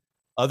education.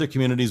 Other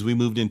communities we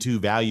moved into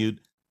valued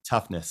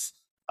toughness.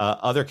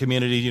 Other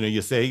communities,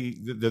 you say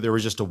that there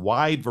was just a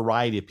wide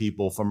variety of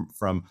people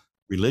from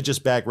religious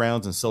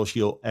backgrounds and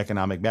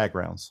socioeconomic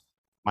backgrounds.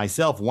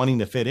 Myself wanting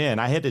to fit in,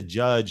 I had to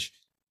judge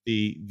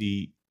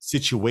the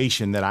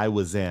situation that I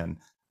was in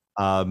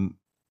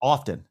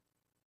often.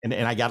 And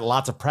I got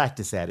lots of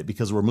practice at it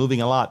because we're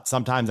moving a lot.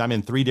 Sometimes I'm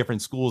in 3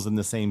 different schools in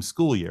the same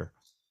school year.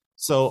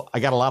 So I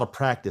got a lot of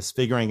practice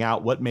figuring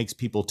out what makes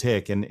people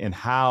tick and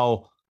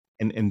how,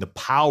 and the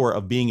power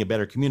of being a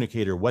better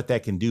communicator, what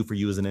that can do for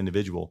you as an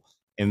individual.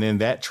 And then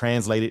that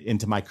translated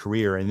into my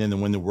career. And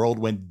then when the world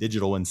went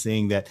digital and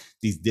seeing that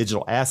these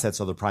digital assets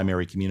are the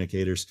primary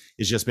communicators,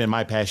 it's just been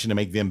my passion to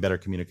make them better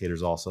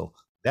communicators also.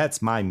 That's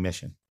my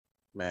mission.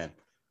 Man,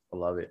 I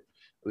love it.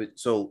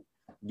 So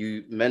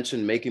you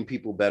mentioned making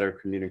people better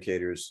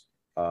communicators.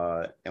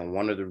 And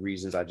one of the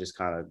reasons I just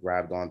kind of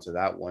grabbed onto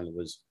that one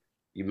was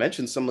you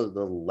mentioned some of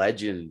the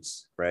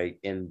legends, right,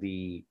 in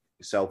the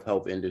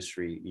self-help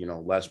industry,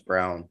 Les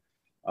Brown,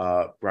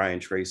 Brian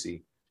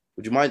Tracy.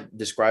 Would you mind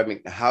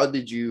describing how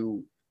did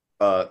you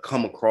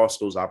come across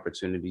those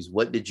opportunities?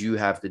 What did you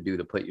have to do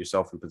to put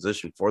yourself in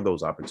position for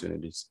those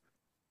opportunities?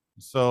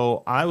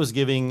 So I was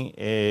giving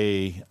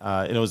and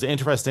it was an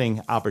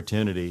interesting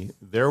opportunity.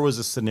 There was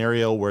a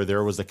scenario where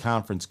there was a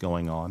conference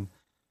going on.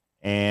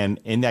 And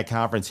in that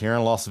conference here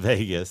in Las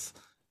Vegas,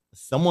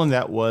 someone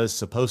that was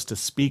supposed to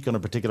speak on a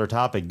particular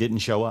topic didn't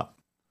show up.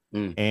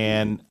 Mm.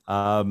 And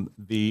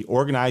the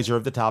organizer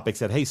of the topic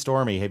said, "Hey,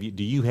 Stormy,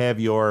 do you have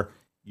your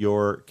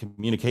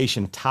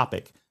communication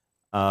topic?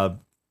 Can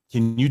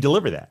you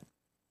deliver that?"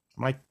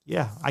 I'm like,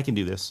 "Yeah, I can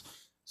do this."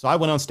 So I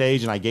went on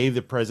stage and I gave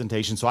the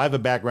presentation. So I have a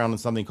background in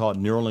something called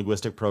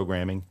neuro-linguistic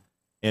programming,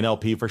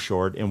 NLP for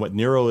short. And what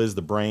neuro is,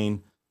 the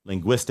brain,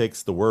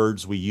 linguistics, the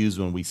words we use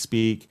when we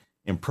speak,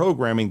 and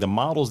programming, the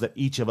models that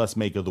each of us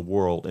make of the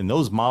world. And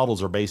those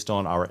models are based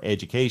on our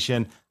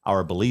education,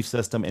 our belief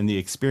system, and the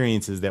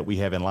experiences that we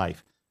have in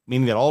life,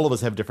 meaning that all of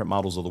us have different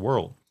models of the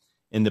world.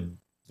 And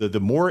the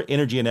more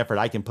energy and effort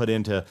I can put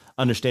into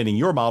understanding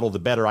your model, the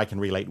better I can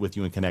relate with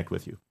you and connect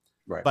with you.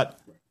 Right. But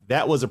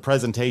that was a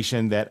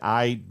presentation that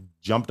I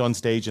jumped on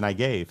stage and I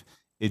gave.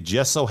 It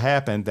just so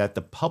happened that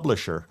the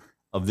publisher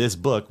of this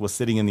book was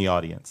sitting in the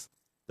audience.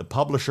 The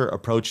publisher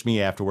approached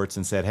me afterwards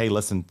and said, "Hey,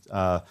 listen,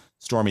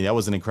 Stormy, that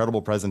was an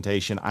incredible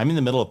presentation. I'm in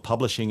the middle of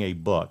publishing a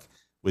book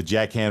with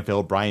Jack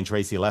Canfield, Brian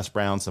Tracy, Les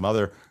Brown, some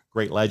other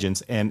great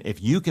legends. And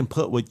if you can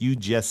put what you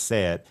just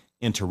said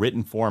into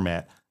written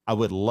format, I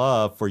would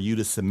love for you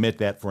to submit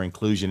that for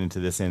inclusion into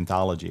this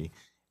anthology."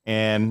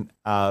 And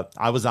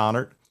I was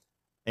honored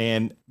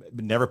and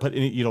never put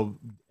any,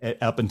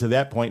 up until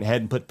that point,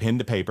 hadn't put pen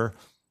to paper.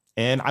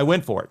 And I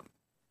went for it.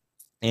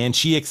 And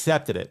she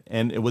accepted it.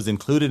 And it was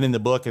included in the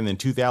book. And in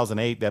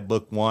 2008, that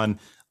book won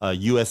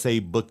USA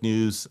Book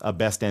News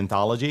Best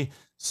Anthology.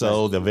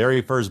 So the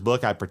very first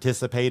book I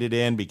participated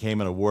in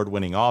became an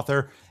award-winning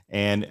author.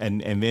 And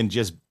then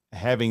just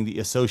having the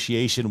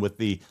association with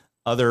the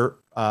other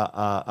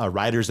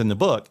writers in the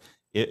book,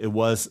 it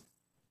was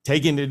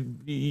taking,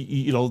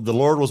 the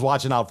Lord was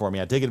watching out for me.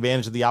 I took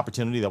advantage of the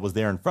opportunity that was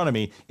there in front of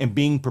me and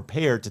being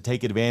prepared to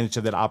take advantage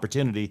of that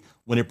opportunity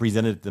when it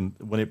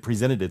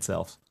presented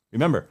itself.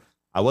 Remember,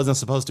 I wasn't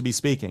supposed to be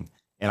speaking,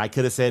 and I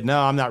could have said, "No,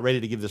 I'm not ready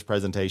to give this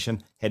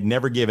presentation." Had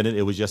never given it.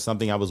 It was just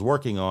something I was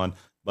working on,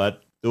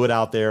 but threw it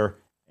out there,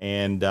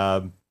 and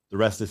the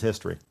rest is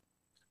history.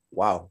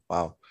 Wow.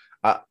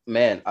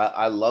 Man,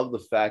 I love the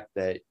fact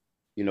that,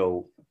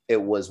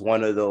 it was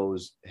one of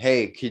those,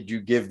 "Hey, could you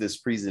give this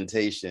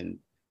presentation?"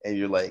 And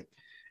you're like,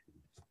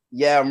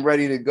 "Yeah, I'm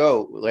ready to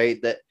go."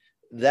 Right.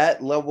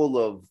 That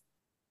level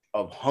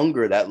of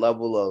hunger, that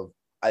level of,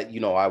 I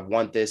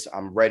want this,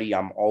 I'm ready,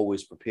 I'm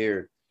always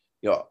prepared.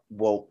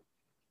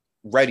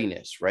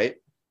 Readiness, right?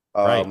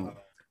 Right.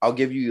 I'll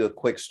give you a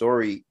quick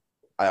story.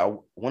 I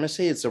want to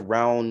say it's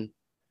around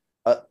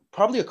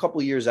probably a couple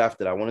of years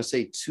after that. I want to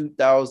say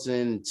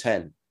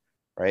 2010,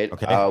 right?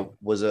 Okay.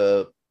 Was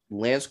a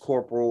Lance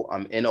Corporal.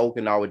 I'm in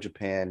Okinawa,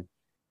 Japan,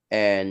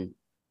 and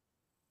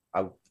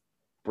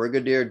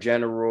Brigadier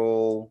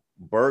General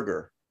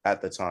Berger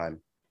at the time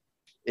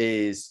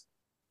is,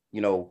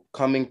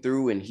 coming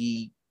through, and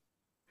he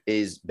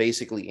is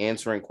basically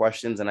answering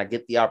questions, and I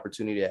get the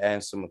opportunity to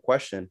ask him a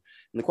question.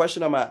 And the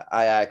question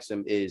I asked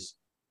him is,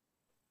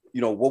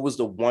 what was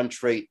the one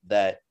trait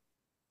that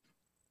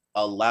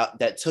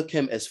took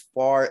him as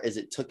far as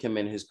it took him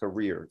in his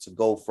career to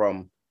go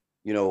from,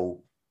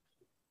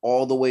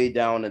 all the way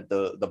down at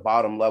the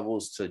bottom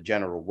levels to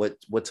general?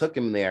 What took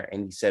him there?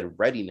 And he said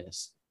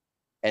readiness.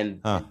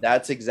 And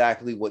that's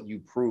exactly what you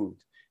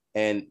proved.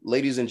 And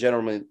ladies and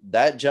gentlemen,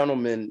 that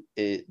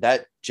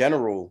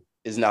general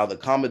is now the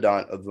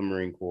commandant of the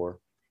Marine Corps,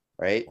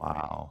 right?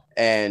 Wow.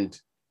 And,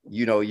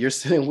 you're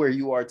sitting where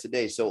you are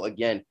today. So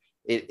again,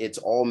 it's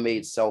all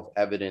made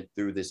self-evident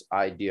through this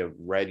idea of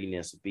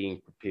readiness,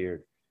 being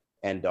prepared,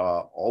 and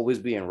always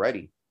being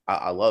ready.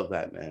 I love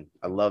that, man.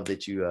 I love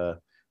that you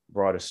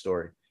brought a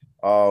story.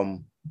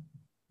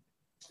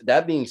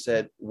 That being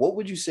said, what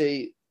would you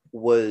say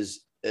was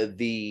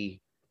the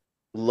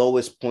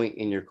lowest point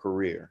in your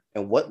career,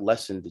 and what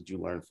lesson did you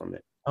learn from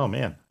it? Oh,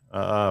 man.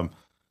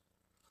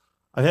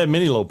 I've had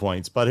many low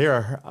points, but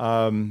here,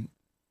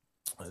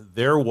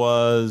 there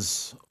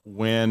was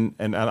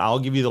and I'll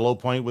give you the low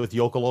point with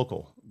Yoka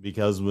Local,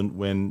 because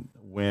when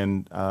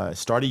I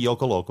started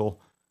Yoka Local,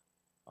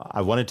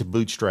 I wanted to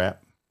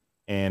bootstrap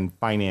and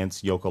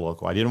finance Yoka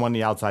Local. I didn't want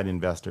any outside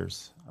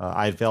investors.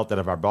 I felt that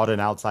if I brought in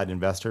outside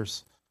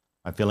investors,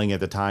 my feeling at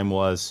the time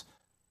was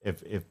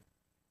if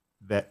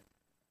that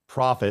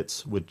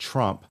profits would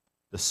trump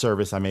the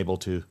service I'm able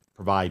to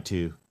provide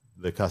to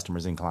the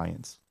customers and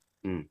clients.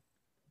 Mm.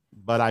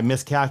 But I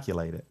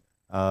miscalculated.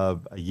 A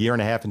year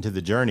and a half into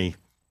the journey,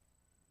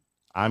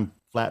 I'm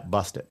flat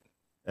busted.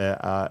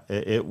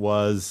 It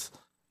was,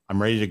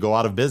 I'm ready to go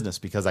out of business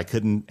because I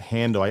couldn't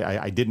handle,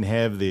 I didn't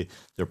have the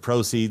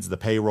proceeds, the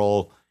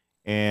payroll.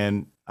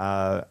 And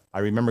I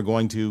remember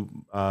going to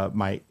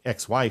my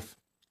ex-wife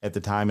at the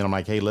time, and I'm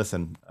like, "Hey,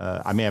 listen,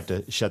 I may have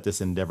to shut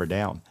this endeavor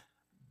down.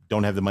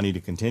 Don't have the money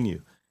to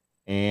continue."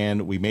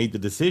 And we made the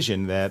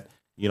decision that,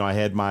 I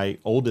had my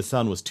oldest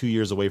son was 2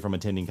 years away from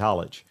attending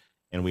college.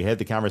 And we had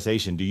the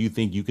conversation, "Do you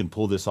think you can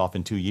pull this off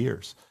in 2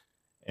 years?"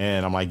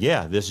 And I'm like,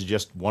 "Yeah, this is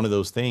just one of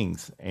those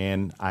things."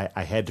 And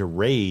I had to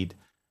raid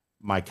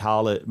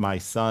my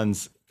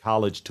son's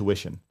college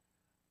tuition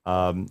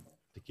to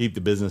keep the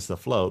business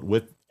afloat,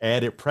 with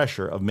added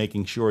pressure of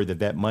making sure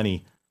that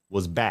money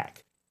was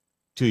back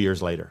 2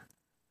 years later.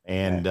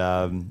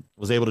 and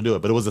was able to do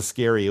it. But it was a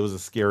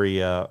scary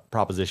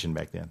proposition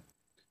back then.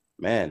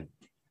 Man,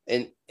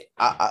 and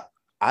I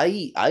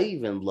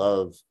even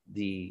love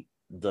the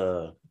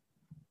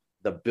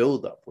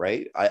build up,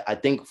 right? I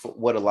think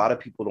what a lot of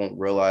people don't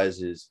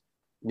realize is,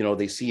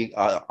 they see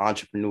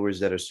entrepreneurs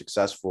that are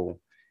successful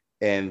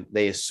and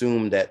they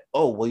assume that,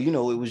 oh, well,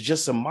 it was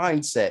just a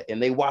mindset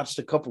and they watched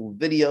a couple of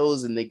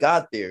videos and they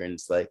got there. And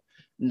it's like,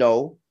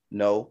 no,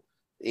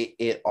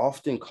 it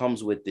often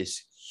comes with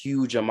this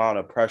huge amount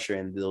of pressure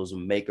and those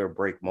make or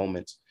break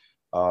moments.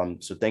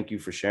 So thank you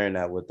for sharing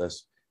that with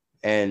us.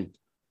 And,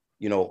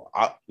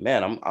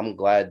 I'm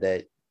glad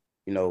that,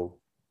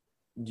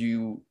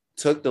 you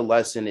took the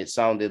lesson. It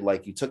sounded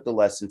like you took the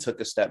lesson, took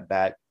a step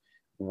back,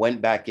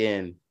 went back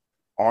in,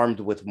 armed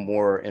with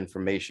more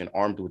information,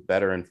 armed with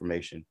better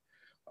information.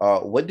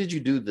 What did you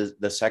do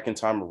the second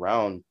time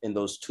around in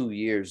those 2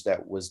 years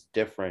that was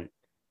different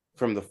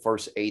from the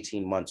first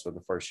 18 months or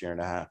the first year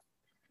and a half?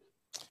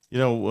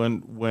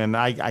 When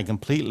I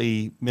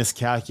completely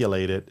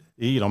miscalculated,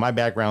 my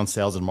background,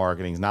 sales and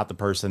marketing, is not the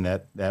person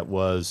that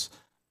was,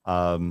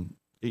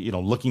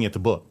 looking at the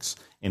books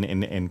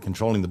and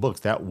controlling the books.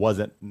 That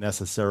wasn't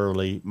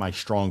necessarily my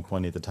strong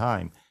point at the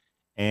time.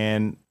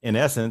 And in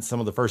essence, some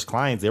of the first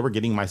clients, they were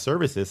getting my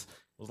services.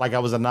 It was like I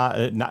was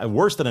not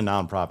worse than a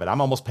nonprofit.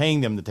 I'm almost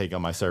paying them to take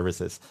on my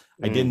services.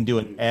 I didn't do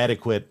an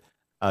adequate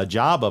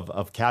job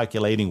of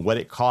calculating what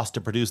it cost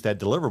to produce that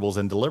deliverables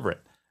and deliver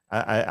it.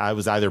 I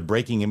was either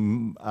breaking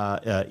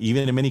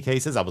even in many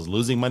cases. I was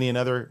losing money in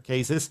other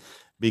cases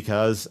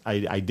because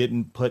I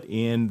didn't put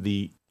in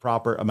the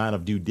proper amount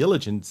of due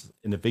diligence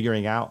into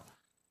figuring out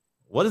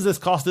what does this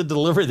cost to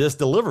deliver this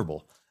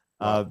deliverable.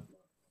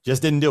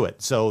 Just didn't do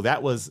it. So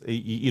that was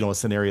a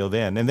scenario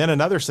then. And then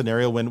another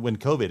scenario when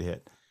COVID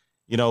hit.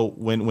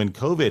 When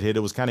COVID hit,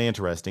 it was kind of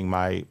interesting.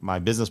 My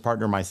business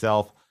partner,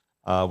 myself,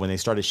 when they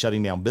started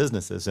shutting down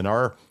businesses, and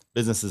our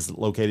business is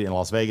located in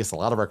Las Vegas. A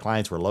lot of our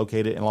clients were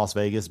located in Las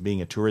Vegas,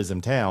 being a tourism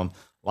town.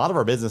 A lot of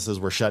our businesses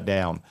were shut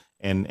down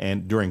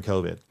and during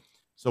COVID.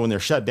 So when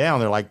they're shut down,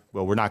 they're like,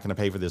 well, we're not going to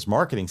pay for this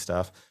marketing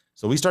stuff.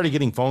 So we started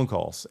getting phone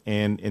calls,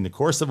 and in the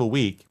course of a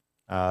week,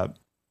 and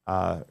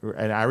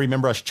I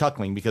remember us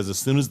chuckling because as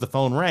soon as the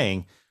phone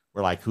rang,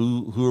 we're like,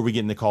 who are we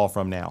getting the call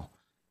from now?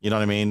 You know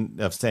what I mean?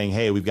 Of saying,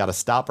 hey, we've got to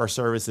stop our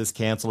services,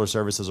 cancel our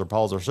services, or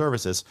pause our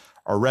services.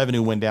 Our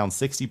revenue went down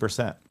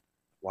 60%.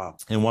 Wow.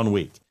 In 1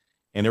 week.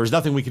 And there was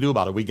nothing we could do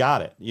about it. We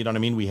got it. You know what I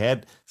mean? We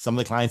had some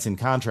of the clients in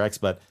contracts,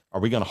 but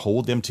are we going to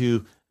hold them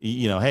to,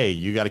 hey,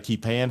 you got to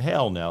keep paying?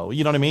 Hell no.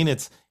 You know what I mean?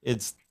 It's,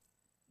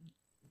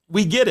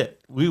 we get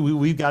it.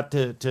 We've got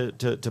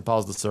to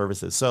pause the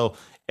services. So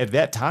at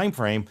that time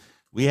frame,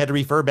 we had to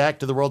refer back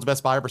to the world's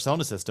best buyer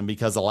persona system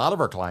because a lot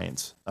of our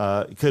clients,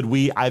 could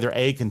we either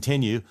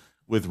continue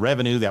with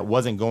revenue that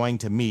wasn't going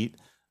to meet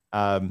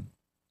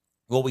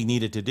what we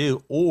needed to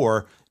do,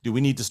 or do we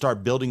need to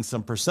start building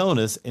some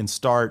personas and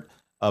start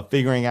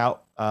figuring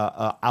out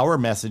our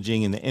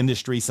messaging in the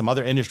industry, some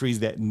other industries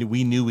that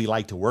we knew we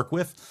like to work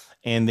with,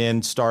 and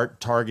then start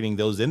targeting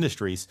those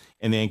industries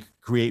and then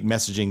create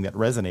messaging that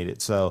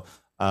resonated. So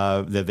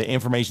the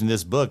information in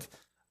this book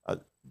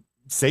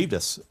saved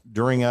us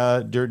during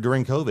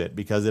COVID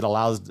because it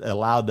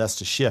allowed us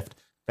to shift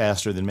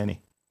faster than many.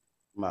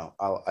 Wow,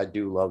 I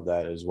do love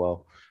that as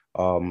well.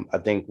 I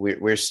think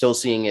we're still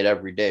seeing it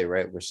every day,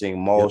 right? We're seeing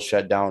malls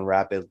shut down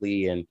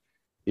rapidly, and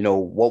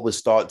what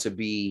was thought to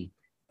be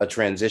a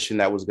transition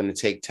that was going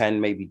to take 10,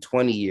 maybe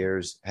 20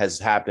 years has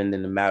happened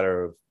in a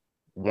matter of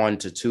 1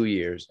 to 2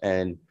 years.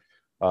 And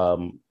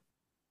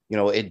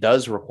it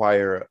does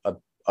require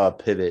a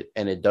pivot,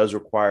 and it does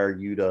require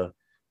you to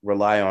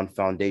rely on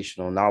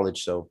foundational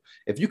knowledge. So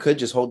if you could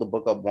just hold the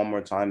book up one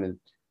more time and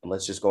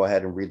let's just go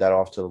ahead and read that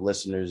off to the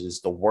listeners.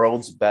 It's The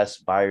World's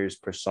Best Buyer's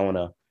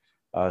Persona,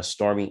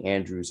 Stormy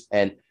Andrews.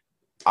 And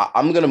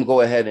I'm going to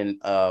go ahead and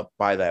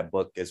buy that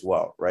book as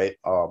well, right?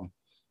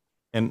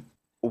 And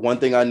one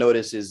thing I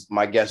notice is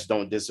my guests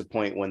don't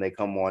disappoint when they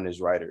come on as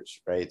writers,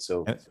 right?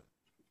 So,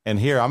 and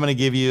here I'm going to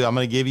give you,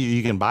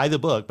 you can buy the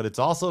book, but it's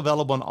also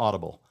available on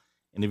Audible.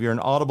 And if you're an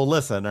Audible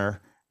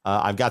listener,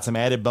 I've got some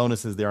added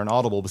bonuses there on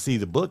Audible. But see,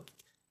 the book,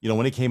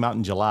 when it came out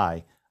in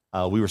July,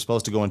 we were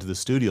supposed to go into the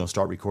studio and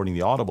start recording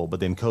the Audible,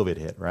 but then COVID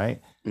hit,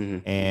 right?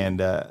 Mm-hmm. And,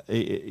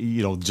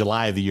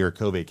 July of the year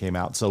COVID came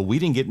out. So we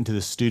didn't get into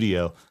the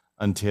studio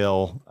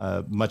until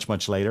much,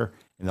 much later.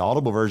 And the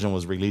Audible version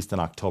was released in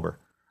October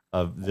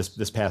of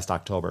this past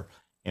October.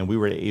 And we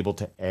were able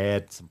to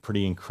add some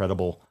pretty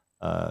incredible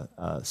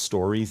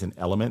stories and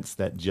elements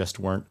that just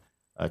weren't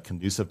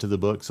conducive to the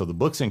book. So the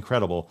book's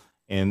incredible.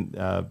 And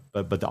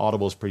but the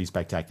Audible is pretty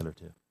spectacular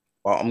too.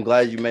 Well, I'm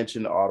glad you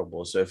mentioned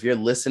Audible. So if you're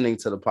listening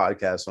to the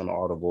podcast on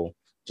Audible,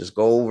 just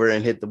go over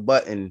and hit the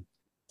button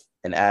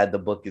and add the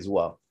book as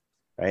well,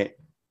 right?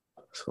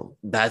 So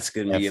that's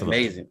going to be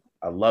amazing.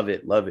 I love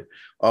it. Love it.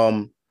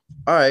 All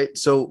right.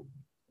 So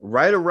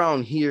right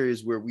around here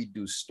is where we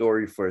do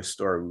story for a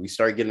story. We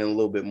start getting a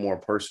little bit more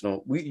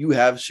personal. You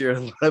have shared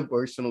a lot of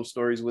personal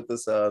stories with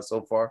us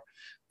so far,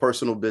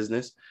 personal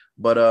business,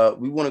 but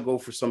we want to go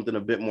for something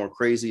a bit more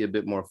crazy, a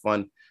bit more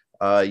fun.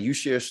 You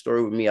share a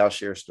story with me, I'll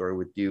share a story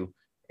with you,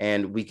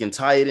 and we can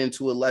tie it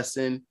into a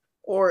lesson,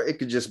 or it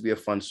could just be a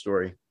fun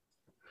story.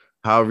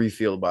 However you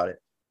feel about it.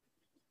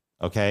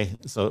 Okay.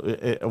 So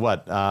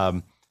what?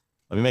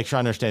 Let me make sure I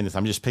understand this.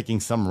 I'm just picking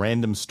some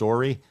random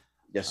story.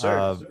 Yes,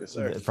 sir. Yes,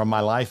 sir. From my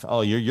life.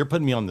 Oh, you're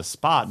putting me on the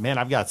spot, man.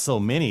 I've got so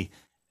many,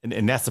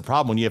 and that's the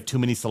problem when you have too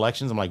many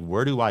selections. I'm like,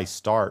 where do I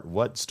start?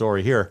 What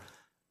story here?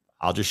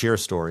 I'll just share a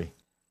story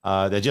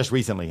that just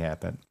recently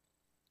happened.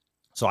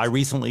 So I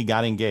recently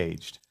got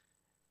engaged,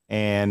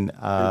 and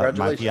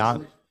my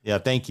fiance. Yeah,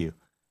 thank you.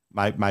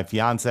 My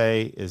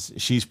fiance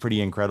she's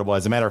pretty incredible.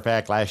 As a matter of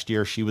fact, last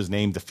year she was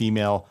named the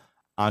female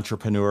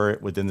entrepreneur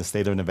within the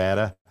state of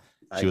Nevada.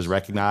 Nice. She was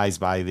recognized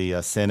by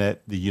the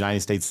Senate, the United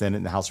States Senate,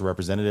 and the House of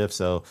Representatives.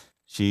 So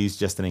she's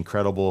just an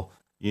incredible,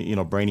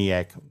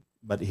 brainiac.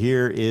 But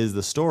here is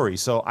the story.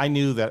 So I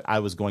knew that I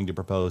was going to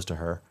propose to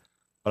her,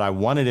 but I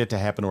wanted it to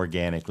happen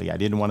organically. I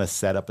didn't want to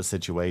set up a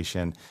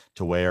situation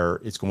to where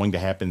it's going to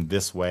happen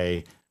this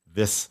way,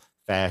 this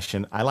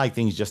fashion. I like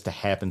things just to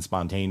happen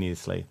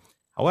spontaneously.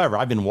 However,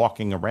 I've been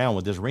walking around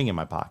with this ring in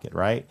my pocket,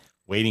 right?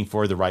 Waiting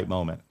for the right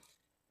moment.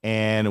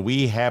 And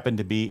we happened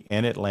to be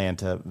in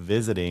Atlanta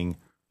visiting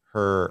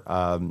her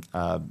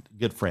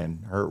good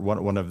friend,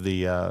 one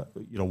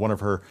of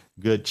her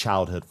good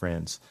childhood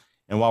friends.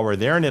 And while we're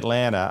there in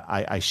Atlanta,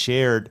 I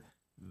shared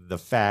the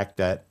fact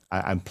that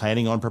I'm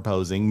planning on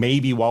proposing,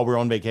 maybe while we're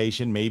on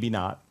vacation, maybe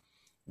not,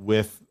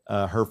 with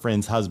her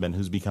friend's husband,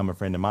 who's become a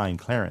friend of mine,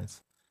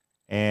 Clarence.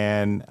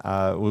 And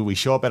we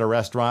show up at a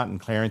restaurant, and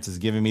Clarence is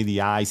giving me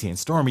the eye, saying,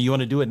 "Stormy, you want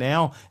to do it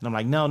now?" And I'm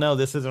like, no,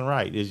 this isn't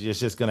right. It's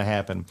just going to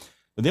happen.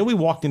 But then we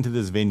walked into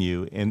this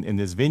venue, and in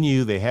this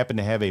venue, they happened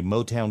to have a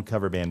Motown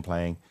cover band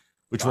playing,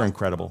 which were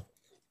incredible.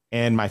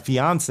 And my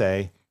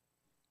fiance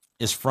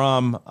is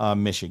from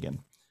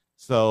Michigan.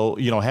 So,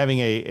 having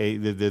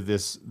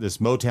this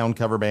Motown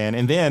cover band.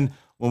 And then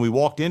when we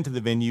walked into the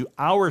venue,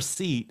 our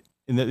seat,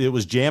 and it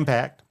was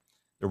jam-packed.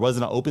 There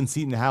wasn't an open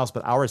seat in the house,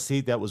 but our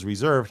seat that was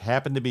reserved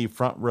happened to be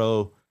front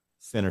row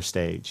center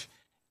stage.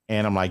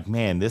 And I'm like,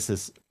 man, this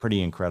is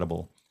pretty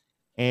incredible.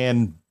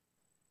 And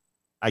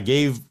I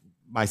gave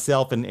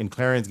myself and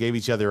Clarence gave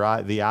each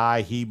other the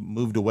eye. He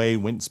moved away,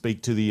 went and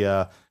speak to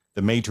the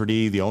maitre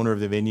d', the owner of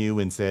the venue,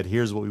 and said,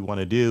 "Here's what we want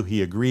to do."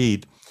 He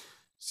agreed.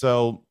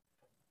 So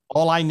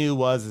all I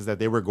knew is that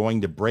they were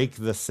going to break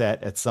the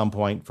set at some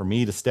point for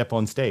me to step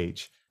on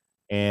stage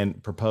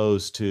and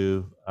propose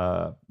to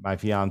my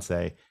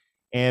fiance.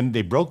 And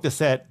they broke the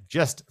set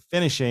just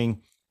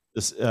finishing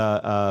this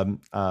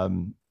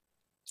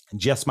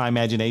 "Just My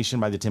Imagination"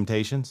 by the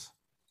Temptations.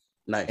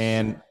 Nice.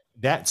 And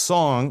that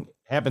song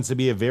happens to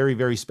be a very,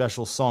 very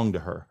special song to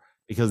her,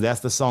 because that's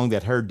the song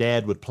that her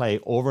dad would play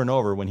over and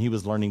over when he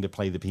was learning to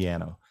play the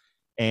piano.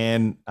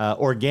 And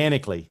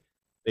organically,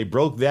 they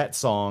broke that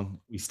song.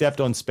 We stepped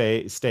on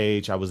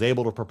stage. I was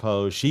able to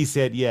propose. She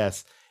said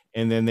yes.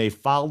 And then they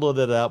followed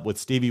it up with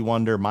Stevie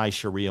Wonder, "My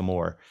Sharia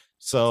Moore."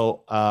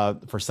 So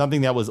for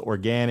something that was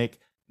organic,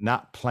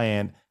 not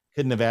planned,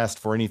 couldn't have asked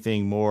for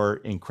anything more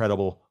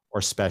incredible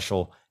or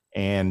special.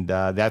 And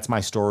that's my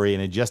story.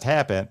 And it just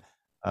happened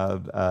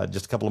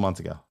just a couple of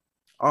months ago.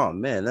 Oh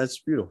man, that's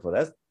beautiful.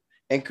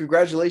 And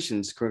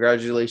congratulations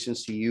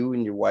to you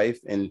and your wife.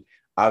 And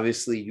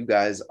obviously you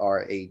guys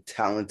are a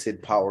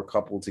talented power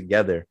couple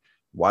together.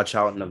 Watch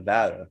out,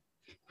 Nevada,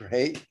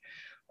 right?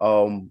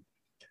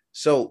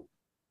 So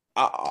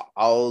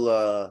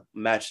I'll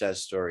match that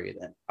story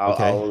then. I'll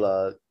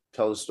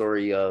tell the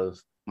story of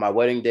my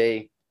wedding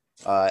day,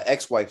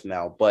 ex-wife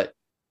now, but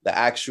the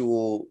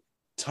actual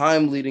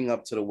time leading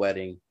up to the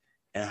wedding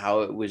and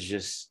how it was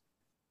just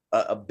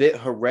a bit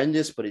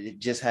horrendous, but it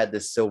just had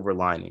this silver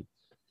lining,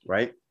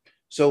 right?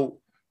 So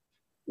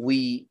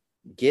we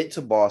get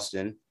to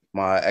Boston.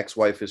 My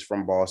ex-wife is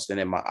from Boston,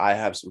 and I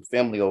have some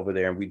family over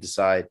there, and we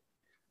decide,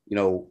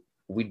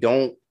 we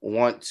don't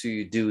want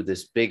to do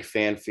this big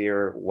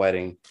fanfare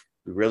wedding.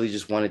 We really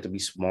just want it to be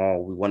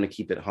small. We want to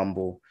keep it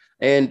humble,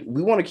 and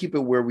we want to keep it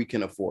where we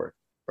can afford,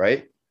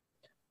 right?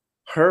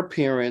 Her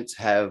parents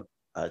have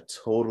a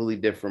totally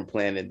different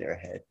plan in their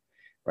head,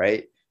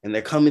 right? And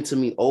they're coming to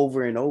me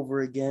over and over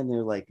again.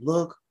 They're like,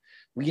 "Look,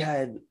 we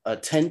had a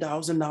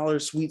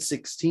 $10,000 Sweet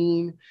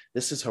 16.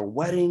 This is her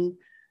wedding.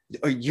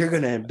 Or you're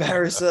going to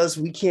embarrass us.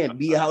 We can't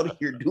be out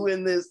here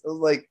doing this." I was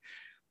like,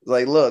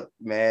 "Look,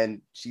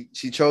 man,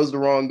 she chose the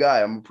wrong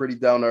guy. I'm a pretty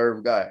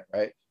down-to-earth guy,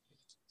 right?"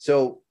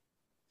 So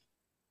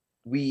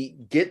we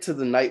get to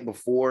the night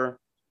before,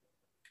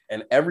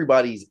 and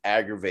everybody's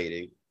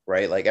aggravating,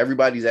 right? Like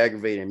everybody's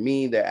aggravating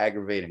me. They're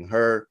aggravating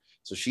her.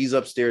 So she's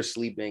upstairs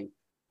sleeping,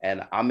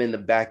 and I'm in the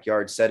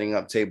backyard setting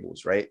up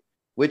tables, right?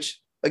 Which,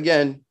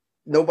 again,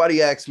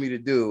 nobody asked me to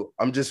do.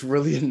 I'm just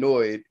really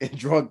annoyed and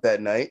drunk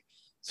that night.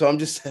 So I'm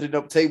just setting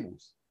up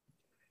tables.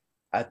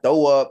 I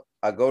throw up.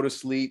 I go to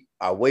sleep.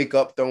 I wake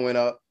up throwing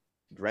up.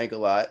 Drank a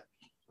lot.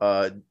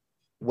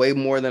 Way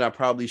more than I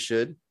probably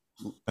should.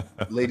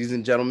 Ladies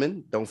and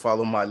gentlemen, don't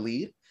follow my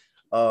lead.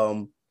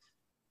 And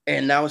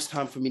now it's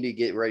time for me to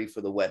get ready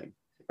for the wedding,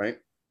 right?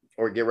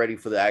 Or get ready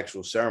for the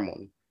actual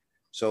ceremony.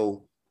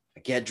 So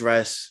I get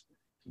dressed.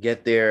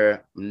 Get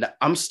there,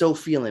 I'm still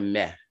feeling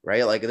meh,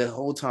 right? Like the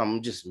whole time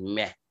I'm just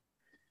meh.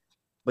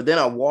 But then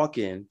I walk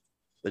in,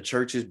 the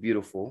church is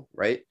beautiful,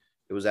 right?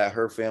 It was at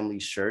her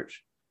family's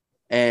church.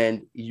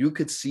 And you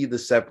could see the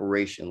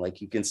separation.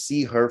 Like you can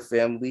see her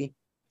family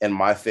and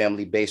my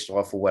family based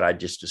off of what I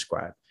just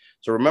described.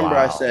 So remember,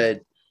 I Wow.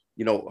 said,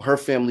 you know, her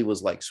family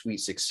was like sweet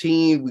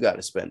 16. We got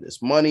to spend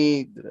this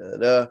money. Da, da,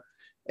 da.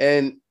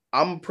 And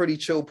I'm a pretty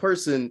chill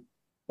person.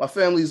 My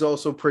family's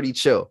also pretty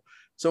chill.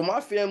 So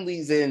my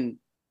family's in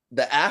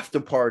the after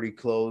party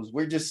clothes.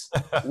 We're just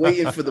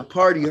waiting for the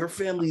party. Her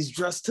family's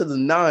dressed to the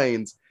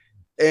nines.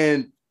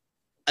 And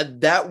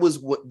that was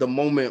what the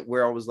moment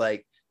where I was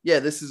like, yeah,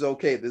 this is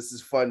okay. This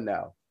is fun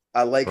now.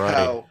 I like Right.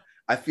 how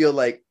I feel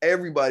like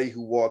everybody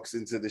who walks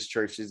into this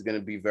church is going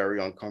to be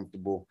very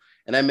uncomfortable.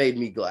 And that made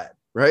me glad.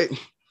 Right.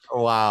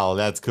 Wow,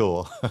 that's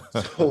cool.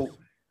 So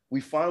we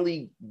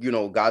finally, you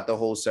know, got the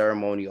whole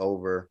ceremony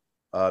over,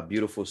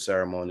 beautiful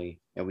ceremony.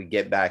 And we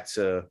get back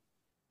to,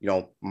 you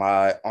know,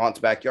 my aunt's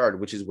backyard,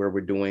 which is where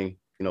we're doing,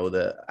 you know,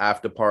 the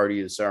after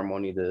party, the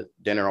ceremony, the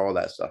dinner, all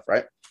that stuff.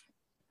 Right.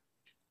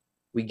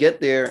 We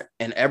get there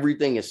and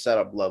everything is set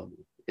up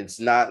lovely. It's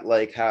not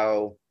like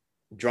how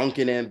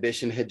Drunken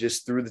Ambition had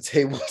just threw the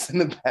tables in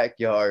the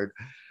backyard,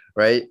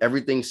 right?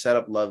 Everything's set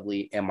up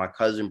lovely. And my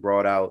cousin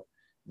brought out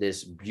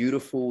this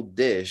beautiful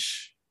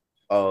dish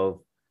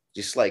of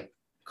just like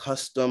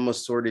custom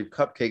assorted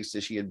cupcakes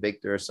that she had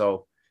baked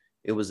herself.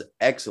 It was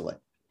excellent,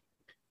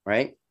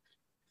 right?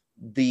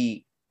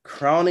 The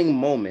crowning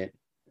moment,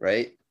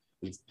 right?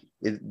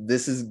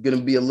 This is going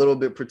to be a little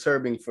bit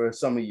perturbing for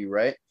some of you,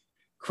 right?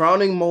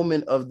 Crowning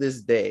moment of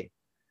this day,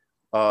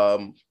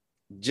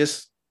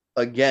 just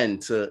again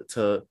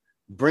to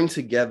bring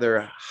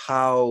together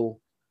how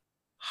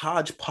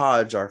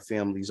hodgepodge our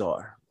families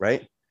are,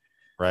 right?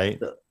 Right.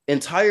 The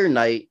entire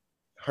night,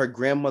 her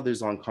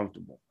grandmother's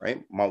uncomfortable,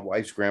 right? My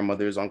wife's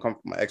grandmother is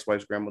uncomfortable. My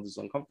ex-wife's grandmother's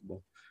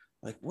uncomfortable.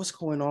 Like, what's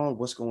going on?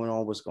 What's going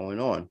on? What's going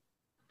on?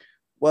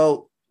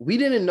 Well, we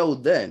didn't know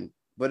then,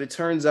 but it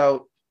turns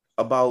out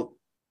about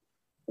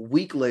a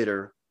week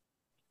later,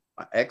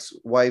 my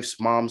ex-wife's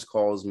mom's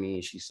calls me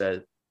and she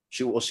said,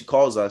 she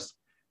calls us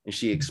and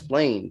she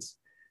explains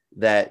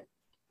that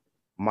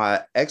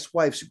my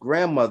ex-wife's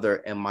grandmother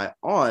and my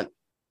aunt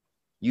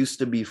used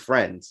to be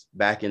friends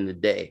back in the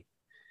day.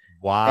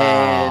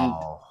 And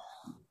Wow.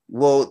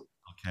 well,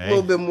 a little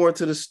Okay. bit more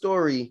to the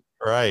story.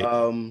 Right.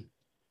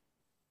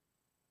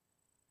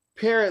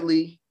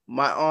 Apparently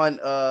my aunt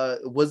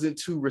wasn't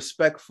too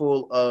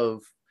respectful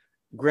of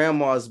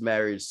grandma's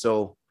marriage,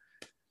 so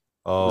it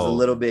was a Oh.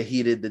 little bit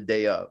heated the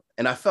day up.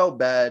 And I felt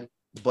bad,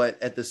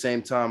 but at the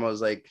same time, I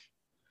was like,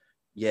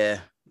 yeah,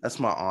 that's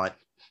my aunt.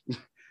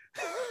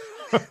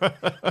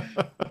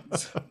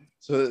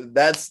 So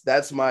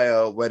that's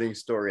my wedding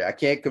story. I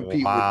can't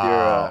compete with your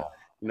Wow.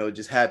 you know,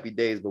 just happy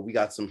days, but we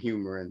got some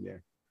humor in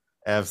there.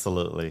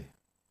 Absolutely.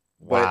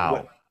 But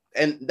what, Wow.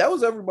 and that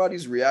was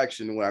everybody's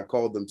reaction when I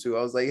called them too.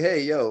 I was like,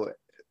 hey, yo,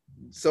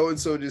 so and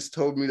so just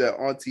told me that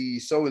auntie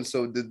so and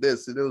so did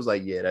this. And it was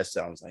like, yeah, that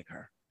sounds like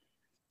her.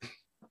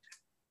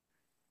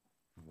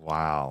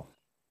 Wow.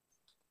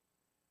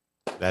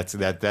 That's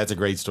a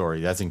great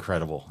story. That's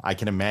incredible. I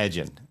can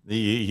imagine.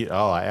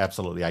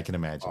 Absolutely. I can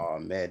imagine. Oh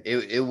man,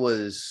 it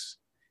was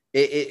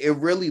it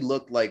really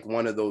looked like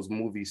one of those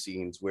movie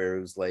scenes where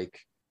it was like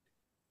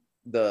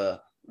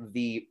the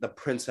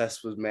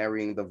princess was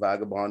marrying the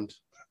vagabond,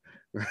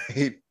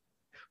 right?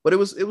 But it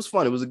was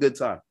fun. It was a good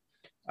time.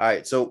 All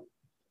right, so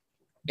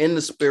in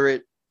the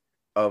spirit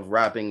of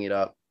wrapping it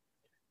up,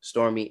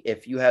 Stormy,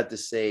 if you had to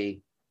say,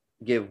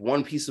 give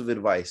one piece of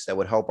advice that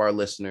would help our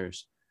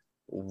listeners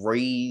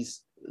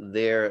raise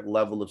their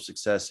level of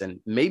success and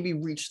maybe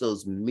reach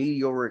those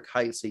meteoric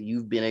heights that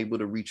you've been able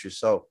to reach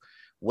yourself,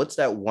 what's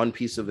that one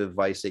piece of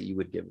advice that you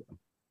would give them?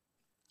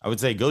 I would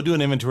say go do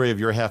an inventory of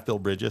your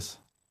half-built bridges.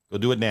 Go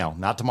do it now,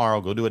 not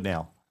tomorrow. Go do it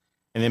now.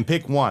 And then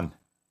pick one,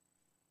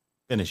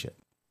 finish it.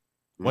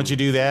 Once you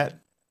do that,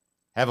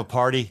 have a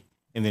party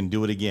and then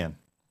do it again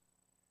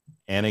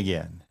and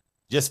again.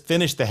 Just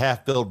finish the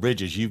half-built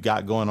bridges you've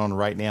got going on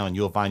right now, and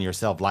you'll find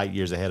yourself light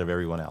years ahead of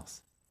everyone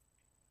else.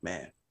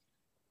 Man,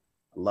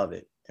 I love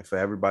it. And for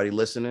everybody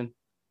listening,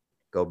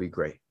 go be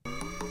great.